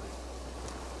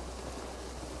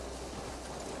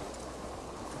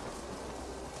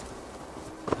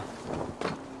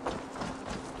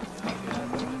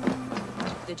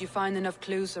 Did you find enough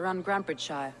clues around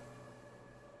Grantbridgeshire?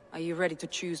 Are you ready to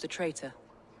choose the traitor?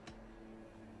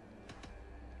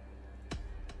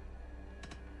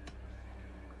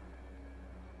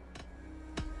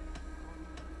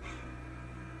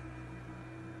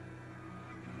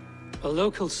 A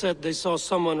local said they saw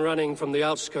someone running from the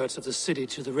outskirts of the city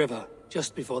to the river,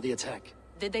 just before the attack.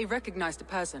 Did they recognize the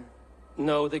person?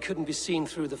 No, they couldn't be seen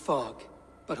through the fog.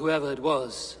 But whoever it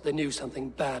was, they knew something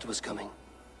bad was coming.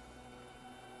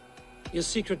 Your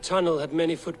secret tunnel had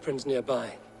many footprints nearby.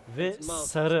 Ve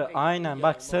sarı, aynen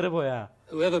bak sarı boya.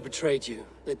 Whoever betrayed you,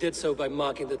 they did so by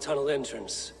marking the tunnel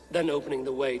entrance, then opening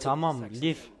the way to Tamam,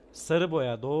 lif, sarı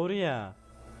boya, doğru ya.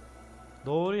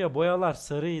 Doğru ya, boyalar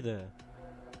sarıydı.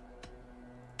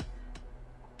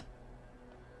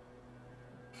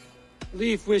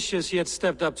 Leaf wishes he had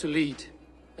stepped up to lead,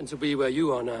 and to be where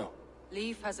you are now.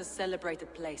 Leaf has a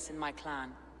celebrated place in my clan.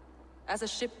 As a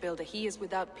shipbuilder, he is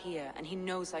without peer, and he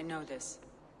knows I know this.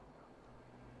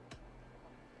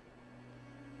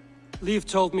 Leaf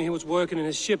told me he was working in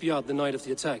his shipyard the night of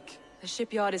the attack. The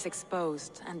shipyard is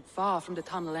exposed, and far from the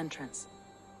tunnel entrance.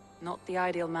 Not the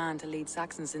ideal man to lead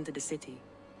Saxons into the city.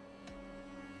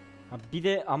 Ha, bir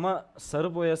de ama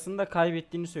sarı boyasını da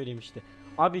kaybettiğini söylemişti.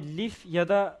 Abi Leaf ya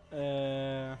da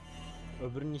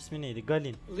öbürünün ismi neydi?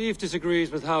 Galin. Leaf disagrees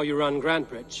with how you run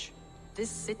Grantbridge.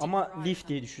 This city Ama Leaf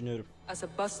diye düşünüyorum. as a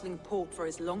bustling port for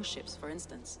his longships, for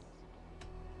instance.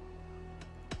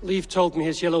 Leaf told me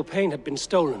his yellow paint had been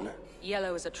stolen.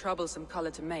 Yellow is a troublesome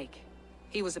color to make.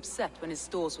 He was upset when his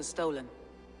stores were stolen.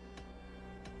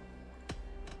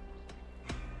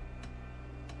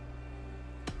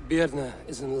 Birna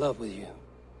is in love with you.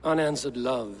 Unanswered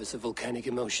love is a volcanic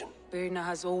emotion. Birna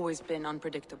has always been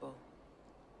unpredictable.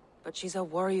 But she's a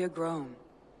warrior grown.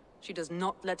 She does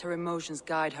not let her emotions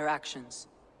guide her actions.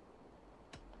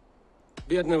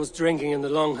 Birna was drinking in the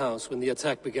longhouse when the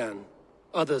attack began.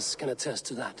 Others can attest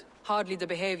to that. Hardly the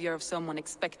behavior of someone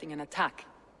expecting an attack.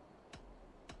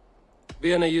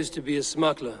 Birna used to be a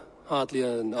smuggler, hardly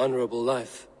an honorable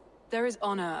life. There is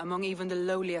honor among even the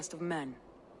lowliest of men.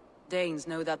 Danes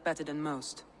know that better than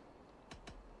most.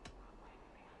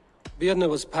 Birna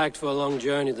was packed for a long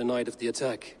journey the night of the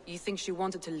attack. You think she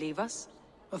wanted to leave us?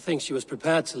 I think she was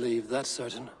prepared to leave, that's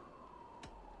certain.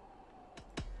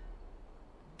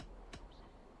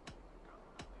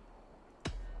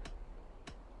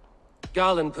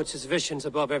 Garland puts his visions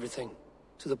above everything,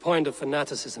 to the point of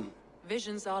fanaticism.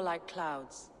 Visions are like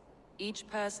clouds. Each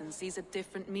person sees a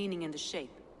different meaning in the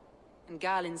shape. And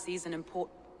Galen sees an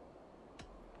important...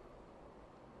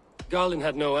 Garland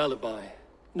had no alibi.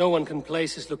 No one can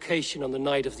place his location on the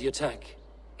night of the attack.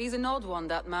 He's an odd one,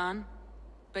 that man.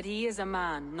 But he is a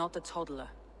man, not a toddler.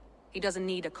 He doesn't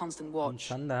need a constant watch.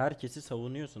 Sen de herkesi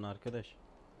savunuyorsun arkadaş.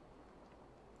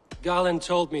 Garland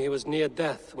told me he was near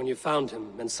death when you found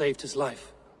him and saved his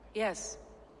life. Yes,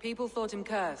 people thought him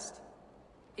cursed.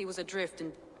 He was adrift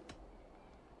in...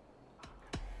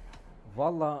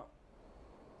 Valla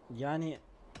yani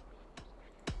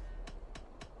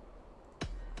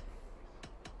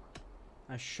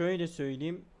şöyle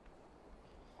söyleyeyim.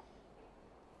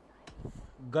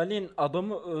 Galin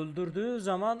adamı öldürdüğü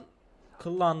zaman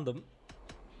kıllandım.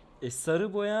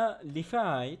 Sarı boya Leaf'e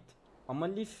ait. Ama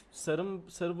Leaf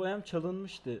sarı boyam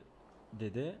çalınmıştı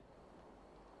dedi.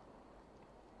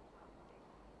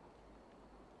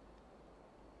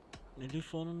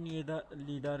 Leaf onun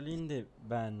liderliğini de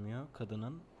beğenmiyor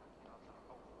kadının.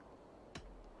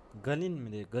 Galin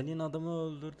mi diye? Galin adamı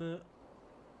öldürdü.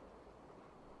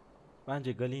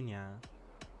 Bence Galin ya.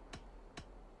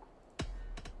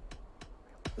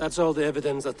 That's all the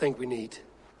evidence I think we need.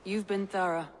 You've been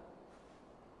thorough.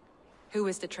 Who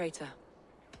is the traitor?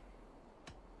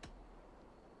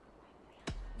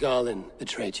 Garland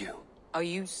betrayed you. Are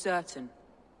you certain?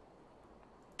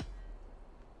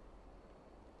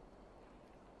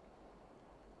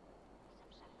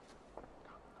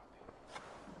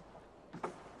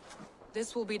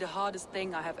 This will be the hardest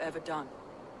thing I have ever done.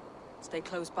 Stay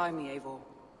close by me, Eivor.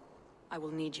 I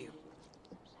will need you.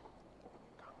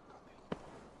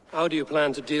 How do you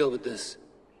plan to deal with this?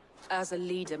 As a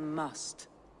leader must.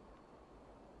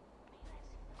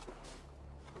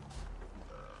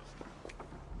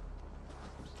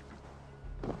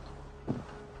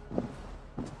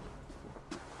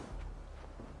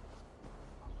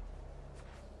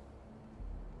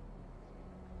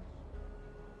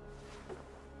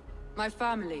 My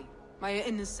family, my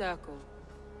inner circle.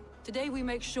 Today we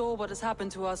make sure what has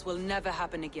happened to us will never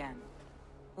happen again.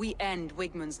 We end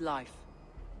Wigmund's life.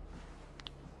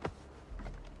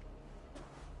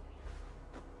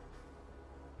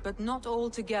 But not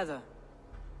all together.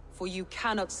 For you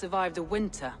cannot survive the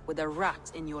winter with a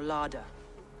rat in your larder.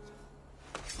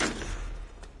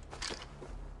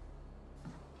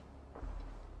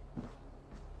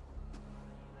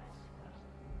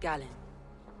 Galen.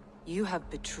 You have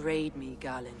betrayed me,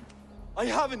 Galen. I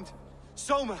haven't!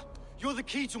 Soma, you're the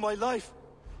key to my life.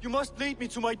 You must lead me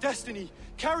to my destiny.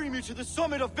 Carry me to the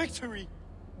summit of victory.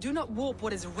 Do not warp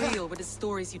what is real with the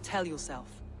stories you tell yourself.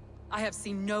 I have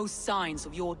seen no signs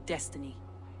of your destiny.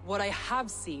 What I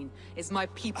have seen is my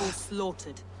people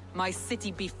slaughtered, my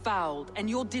city befouled, and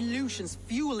your delusions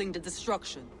fueling the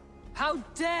destruction. How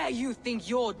dare you think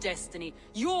your destiny,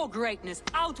 your greatness,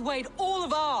 outweighed all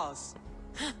of ours?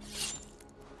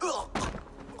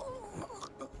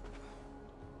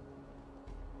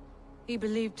 He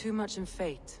believed too much in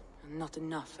fate, and not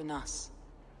enough in us.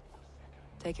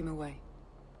 Take him away.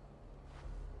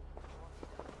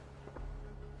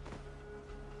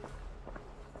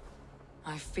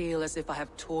 I feel as if I have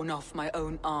torn off my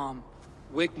own arm.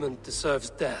 Wigmund deserves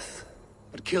death,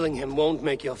 but killing him won't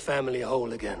make your family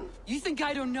whole again. You think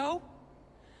I don't know?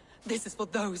 This is for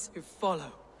those who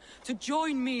follow. To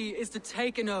join me is to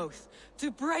take an oath.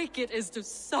 To break it is to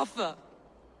suffer.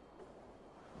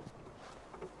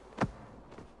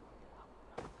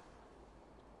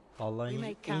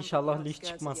 Vallahi inşallah lift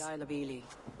çıkmaz.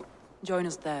 Join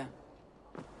us there.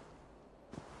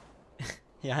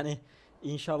 Yani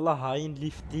inşallah hain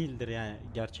lift değildir yani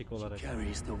gerçek olarak. She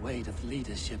carries the weight of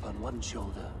leadership on one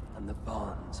shoulder and the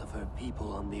bonds of her people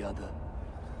on the other.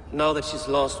 Now that she's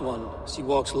lost one, she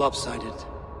walks lopsided.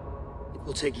 It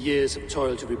will take years of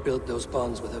toil to rebuild those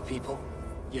bonds with her people.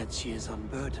 Yet she is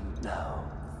unburdened now.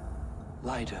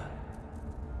 Lighter.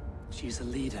 She's a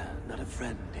leader, not a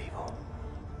friend, Eivor.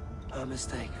 Her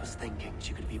mistake was thinking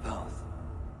she could be both.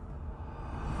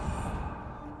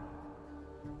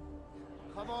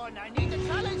 Come on, I need a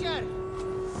challenger!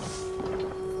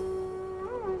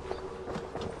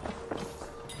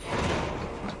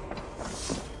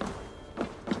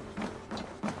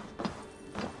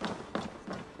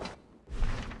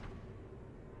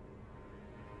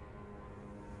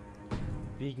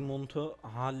 Wigmund'u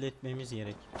halletmemiz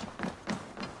gerek.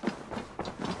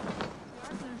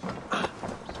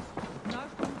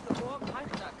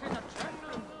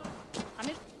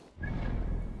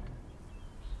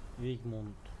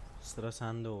 Wigmund, sıra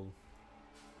sende oğlum.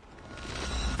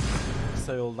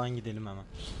 Kısa yoldan gidelim hemen.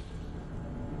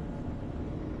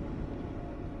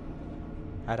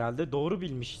 Herhalde doğru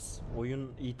bilmişiz.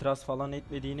 Oyun itiraz falan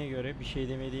etmediğine göre, bir şey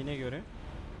demediğine göre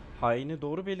haini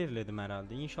doğru belirledim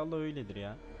herhalde. İnşallah öyledir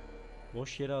ya.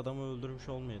 Boş yere adamı öldürmüş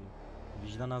olmayalım.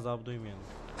 Vicdan azabı duymayalım.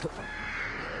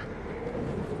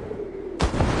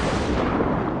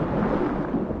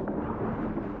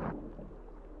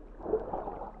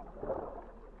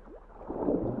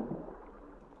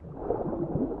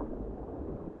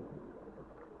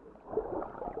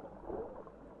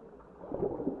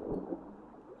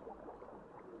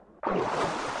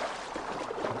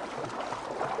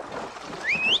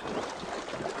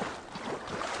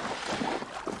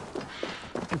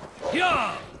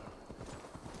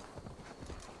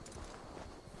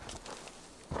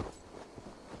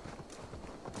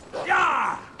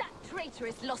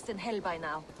 Is lost in hell by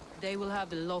now. They will have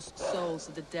the lost souls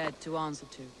of the dead to answer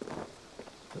to.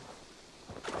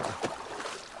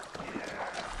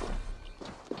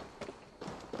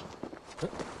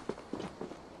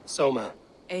 Soma.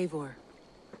 Eivor,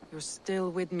 you're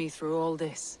still with me through all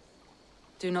this.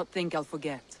 Do not think I'll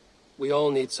forget. We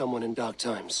all need someone in dark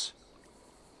times.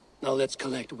 Now let's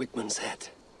collect Wigmund's head.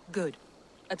 Good.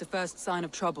 At the first sign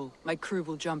of trouble, my crew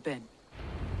will jump in.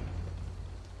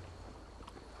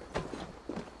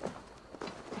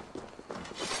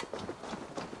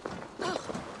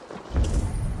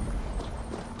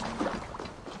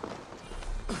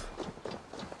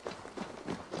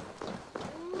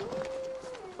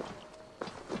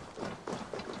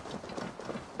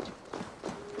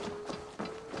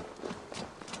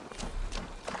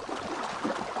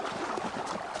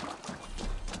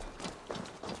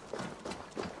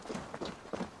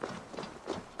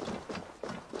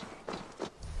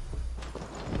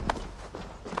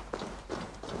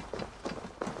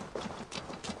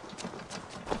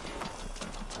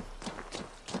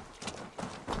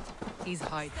 He's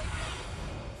hiding.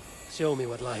 Show me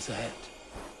what lies ahead.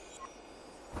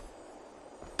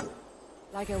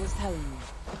 Like I was telling you,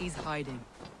 he's hiding.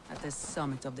 At the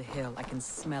summit of the hill, I can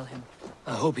smell him.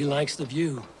 I hope he likes the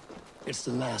view. It's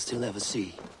the last he'll ever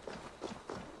see.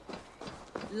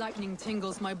 Lightning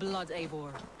tingles my blood,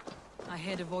 Eivor. I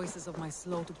hear the voices of my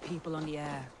slaughtered people on the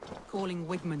air, calling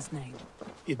Wigmund's name.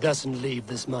 He doesn't leave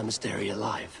this monastery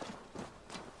alive.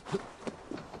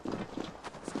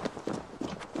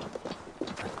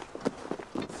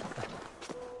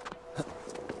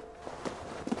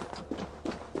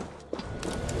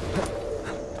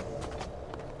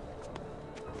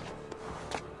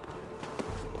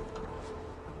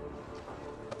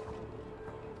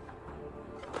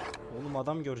 Oğlum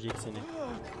adam görecek seni.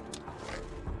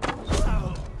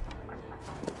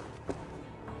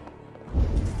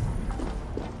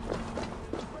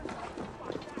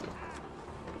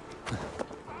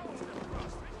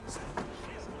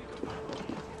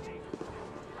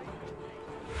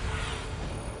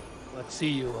 Glad to see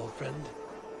you, old friend.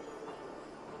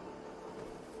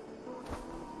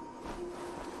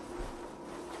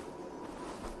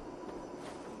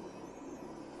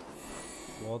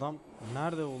 Bu adam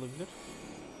nerede olabilir?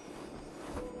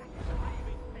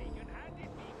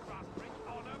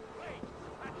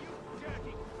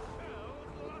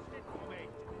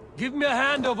 Give me a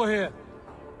hand over here.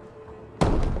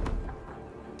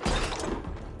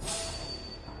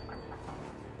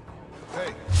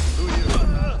 Hey, who are you?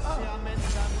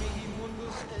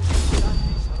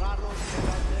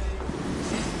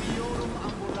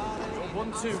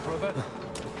 1-2, brother.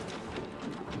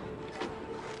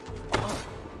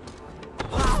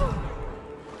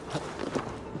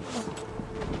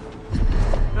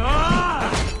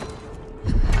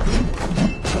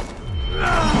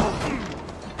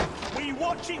 We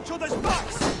watch each other's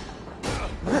backs!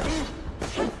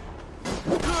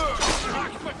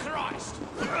 Back for Christ!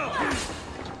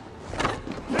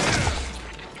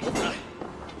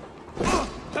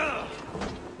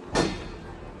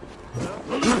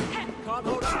 Can't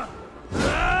hold on.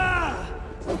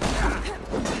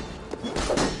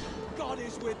 God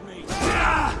is with me.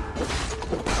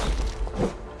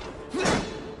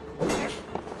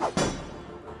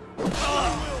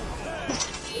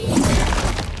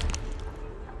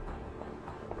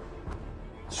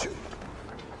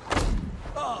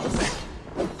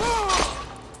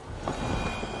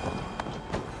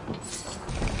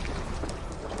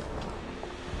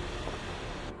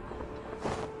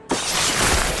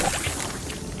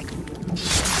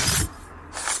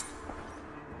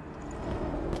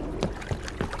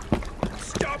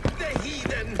 Stop the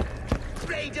heathen!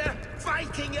 Raider!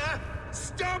 Vikinger!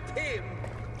 Stop him!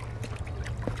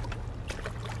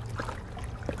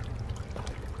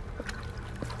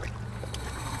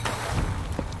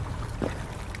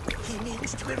 He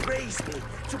needs to erase me,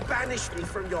 to banish me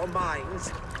from your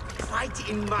minds. Fight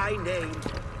in my name.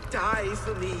 Die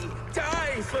for me.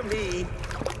 Die for me.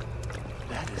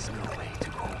 That is no way to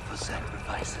call for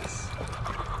sacrifices.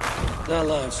 Their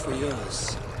lives for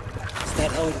yours. Is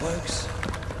that how it works?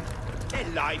 Their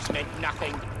lives meant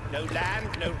nothing. No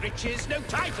land, no riches, no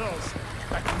titles.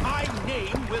 But my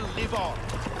name will live on.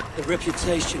 The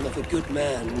reputation of a good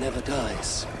man never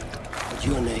dies. But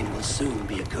your name will soon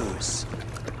be a curse.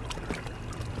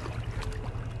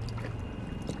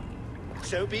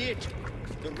 So be it.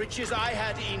 The riches I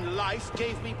had in life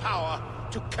gave me power.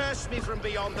 To curse me from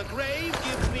beyond the grave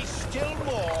gives me still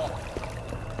more.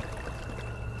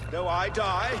 Though I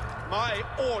die, my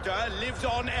order lives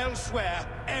on elsewhere,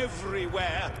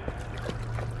 everywhere.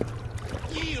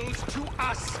 Yield to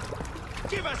us.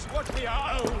 Give us what we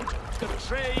are owed. The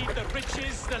trade, the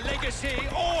riches, the legacy,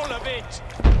 all of it.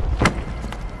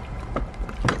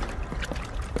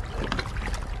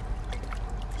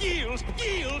 Yield,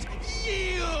 yield,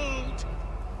 yield!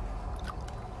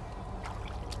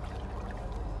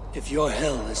 If your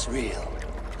hell is real,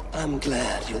 I'm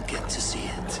glad you'll get to see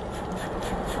it.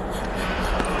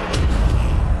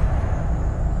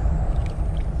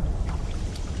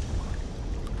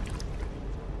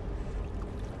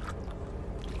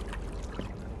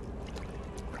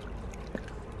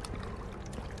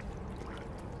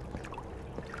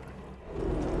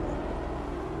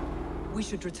 We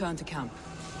should return to camp.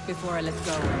 Before I let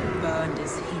go and burn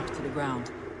this heap to the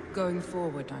ground. Going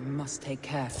forward, I must take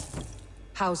care.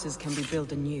 Houses can be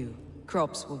built anew.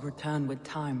 Crops will return with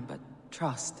time, but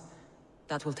trust,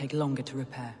 that will take longer to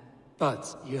repair.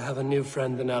 But you have a new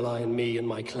friend and ally in me and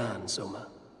my clan, Soma.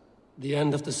 The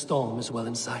end of the storm is well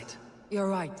in sight. You're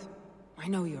right. I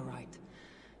know you're right.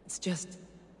 It's just...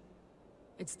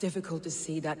 it's difficult to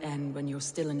see that end when you're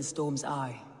still in the storm's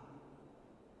eye.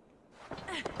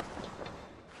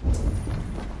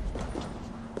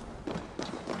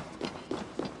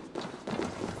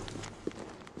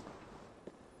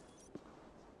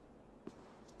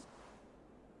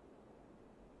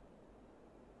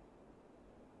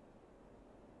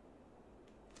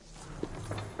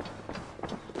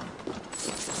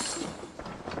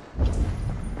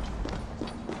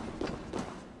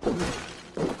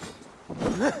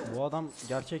 Bu adam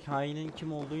gerçek hainin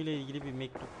kim olduğu ile ilgili bir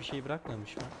mektup bir şey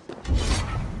bırakmamış mı?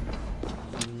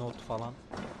 Bir not falan.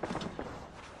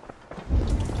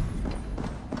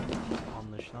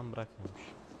 Anlaşılan bırakmamış.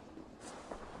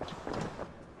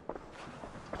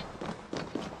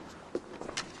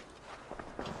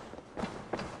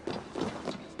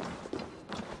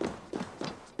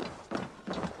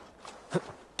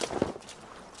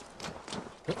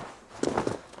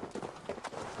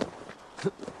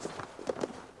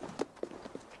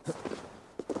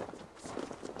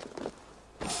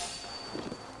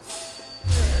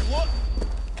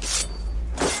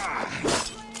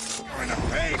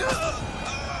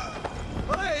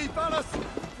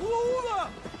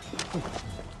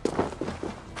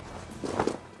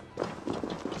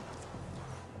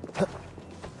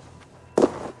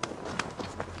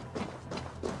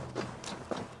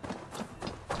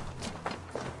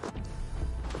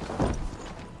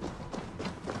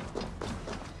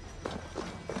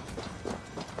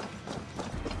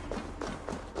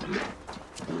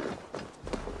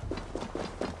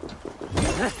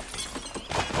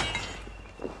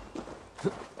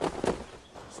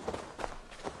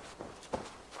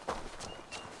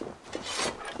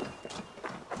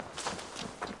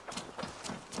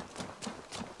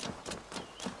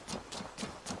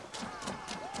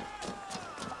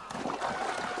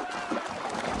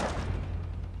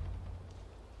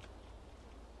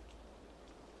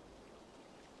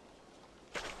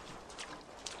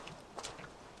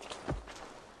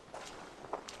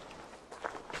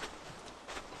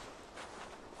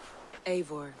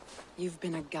 Eivor, you've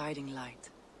been a guiding light.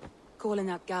 Calling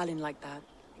out Galin like that,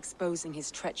 exposing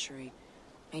his treachery,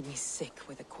 made me sick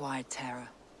with a quiet terror.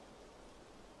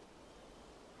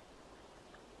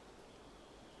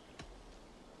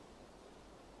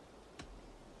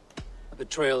 A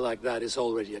betrayal like that is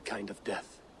already a kind of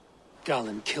death.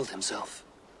 Galin killed himself.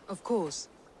 Of course.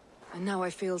 And now I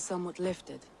feel somewhat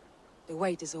lifted. The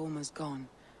weight is almost gone,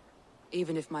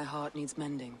 even if my heart needs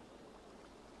mending.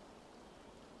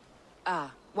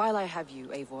 Ah, while I have you,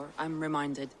 Eivor, I'm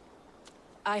reminded.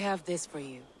 I have this for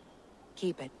you.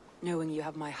 Keep it, knowing you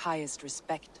have my highest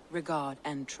respect, regard,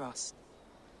 and trust.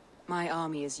 My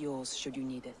army is yours, should you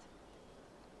need it.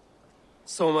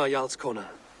 Soma Jarlskona,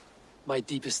 my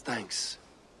deepest thanks.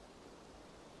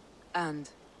 And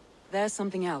there's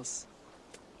something else.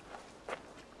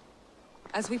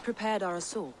 As we prepared our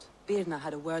assault, Birna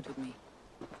had a word with me.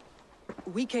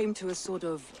 We came to a sort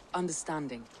of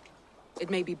understanding. It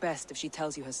may be best if she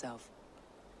tells you herself.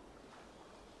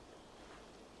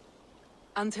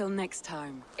 Until next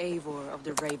time, Eivor of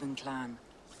the Raven clan.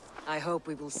 I hope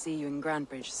we will see you in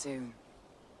Grantbridge soon.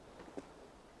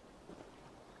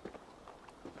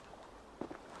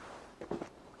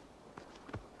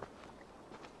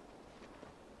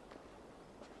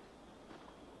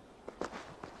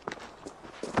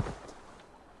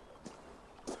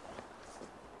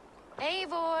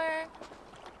 Eivor!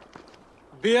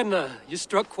 Birna, you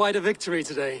struck quite a victory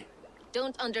today.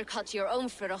 Don't undercut your own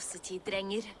ferocity,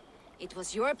 Drengir. It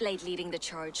was your blade leading the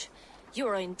charge. You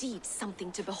are indeed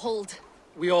something to behold.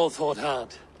 We all fought hard.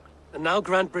 And now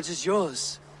Grantbridge is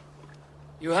yours.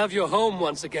 You have your home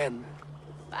once again.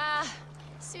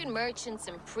 Soon merchants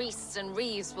and priests and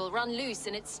reeves will run loose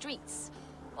in its streets.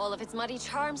 All of its muddy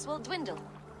charms will dwindle.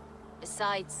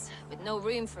 Besides, with no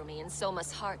room for me in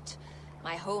Soma's heart,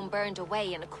 my home burned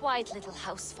away in a quiet little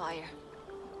house fire.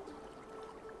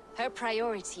 Her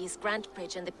priority is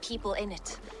Grantbridge and the people in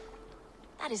it.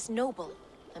 That is noble,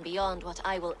 and beyond what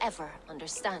I will ever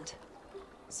understand.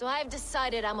 So I've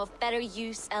decided I'm of better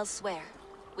use elsewhere.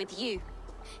 With you,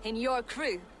 in your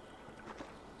crew.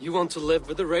 You want to live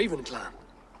with the Raven clan?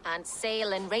 And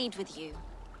sail and raid with you,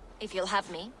 if you'll have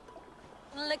me.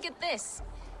 Look at this.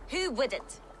 Who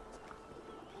wouldn't?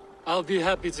 I'll be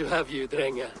happy to have you,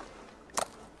 Drenga.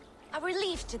 A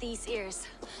relief to these ears.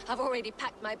 I've already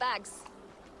packed my bags.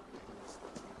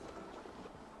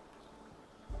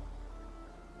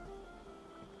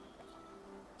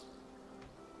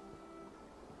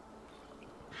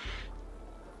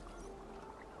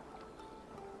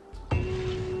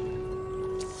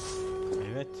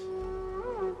 Evet.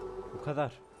 Bu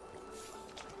kadar.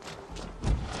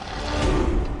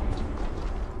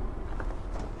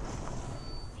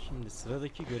 Şimdi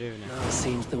sıradaki görev ne? Now it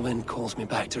seems the wind calls me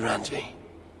back to Randvi.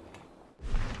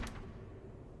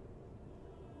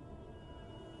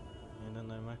 Yeniden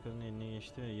Danimarka'nın eline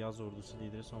geçti ve yaz ordusu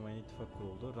lideri Soma'ya ittifak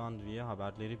kuruldu. Randvi'ye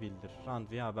haberleri bildir.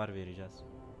 Randvi'ye haber vereceğiz.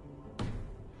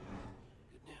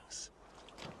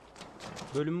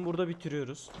 Bölümü burada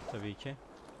bitiriyoruz tabii ki.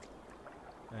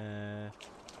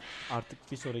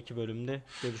 Artık bir sonraki bölümde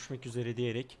görüşmek üzere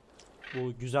diyerek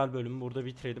bu güzel bölümü burada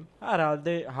bitirelim.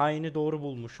 Herhalde haini doğru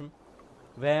bulmuşum.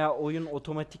 Veya oyun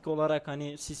otomatik olarak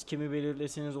hani siz kimi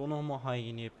belirleseniz onu mu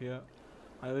hain yapıyor?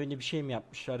 Hani öyle bir şey mi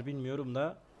yapmışlar bilmiyorum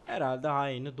da herhalde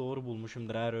haini doğru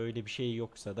bulmuşumdur. Eğer öyle bir şey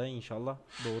yoksa da inşallah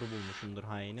doğru bulmuşumdur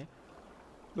haini.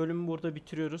 Bölümü burada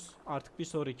bitiriyoruz. Artık bir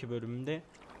sonraki bölümde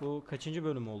bu kaçıncı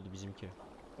bölüm oldu bizimki?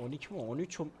 12 mi?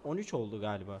 13 oldu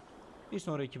galiba. Bir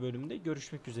sonraki bölümde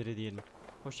görüşmek üzere diyelim.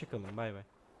 Hoşça kalın. Bay bay.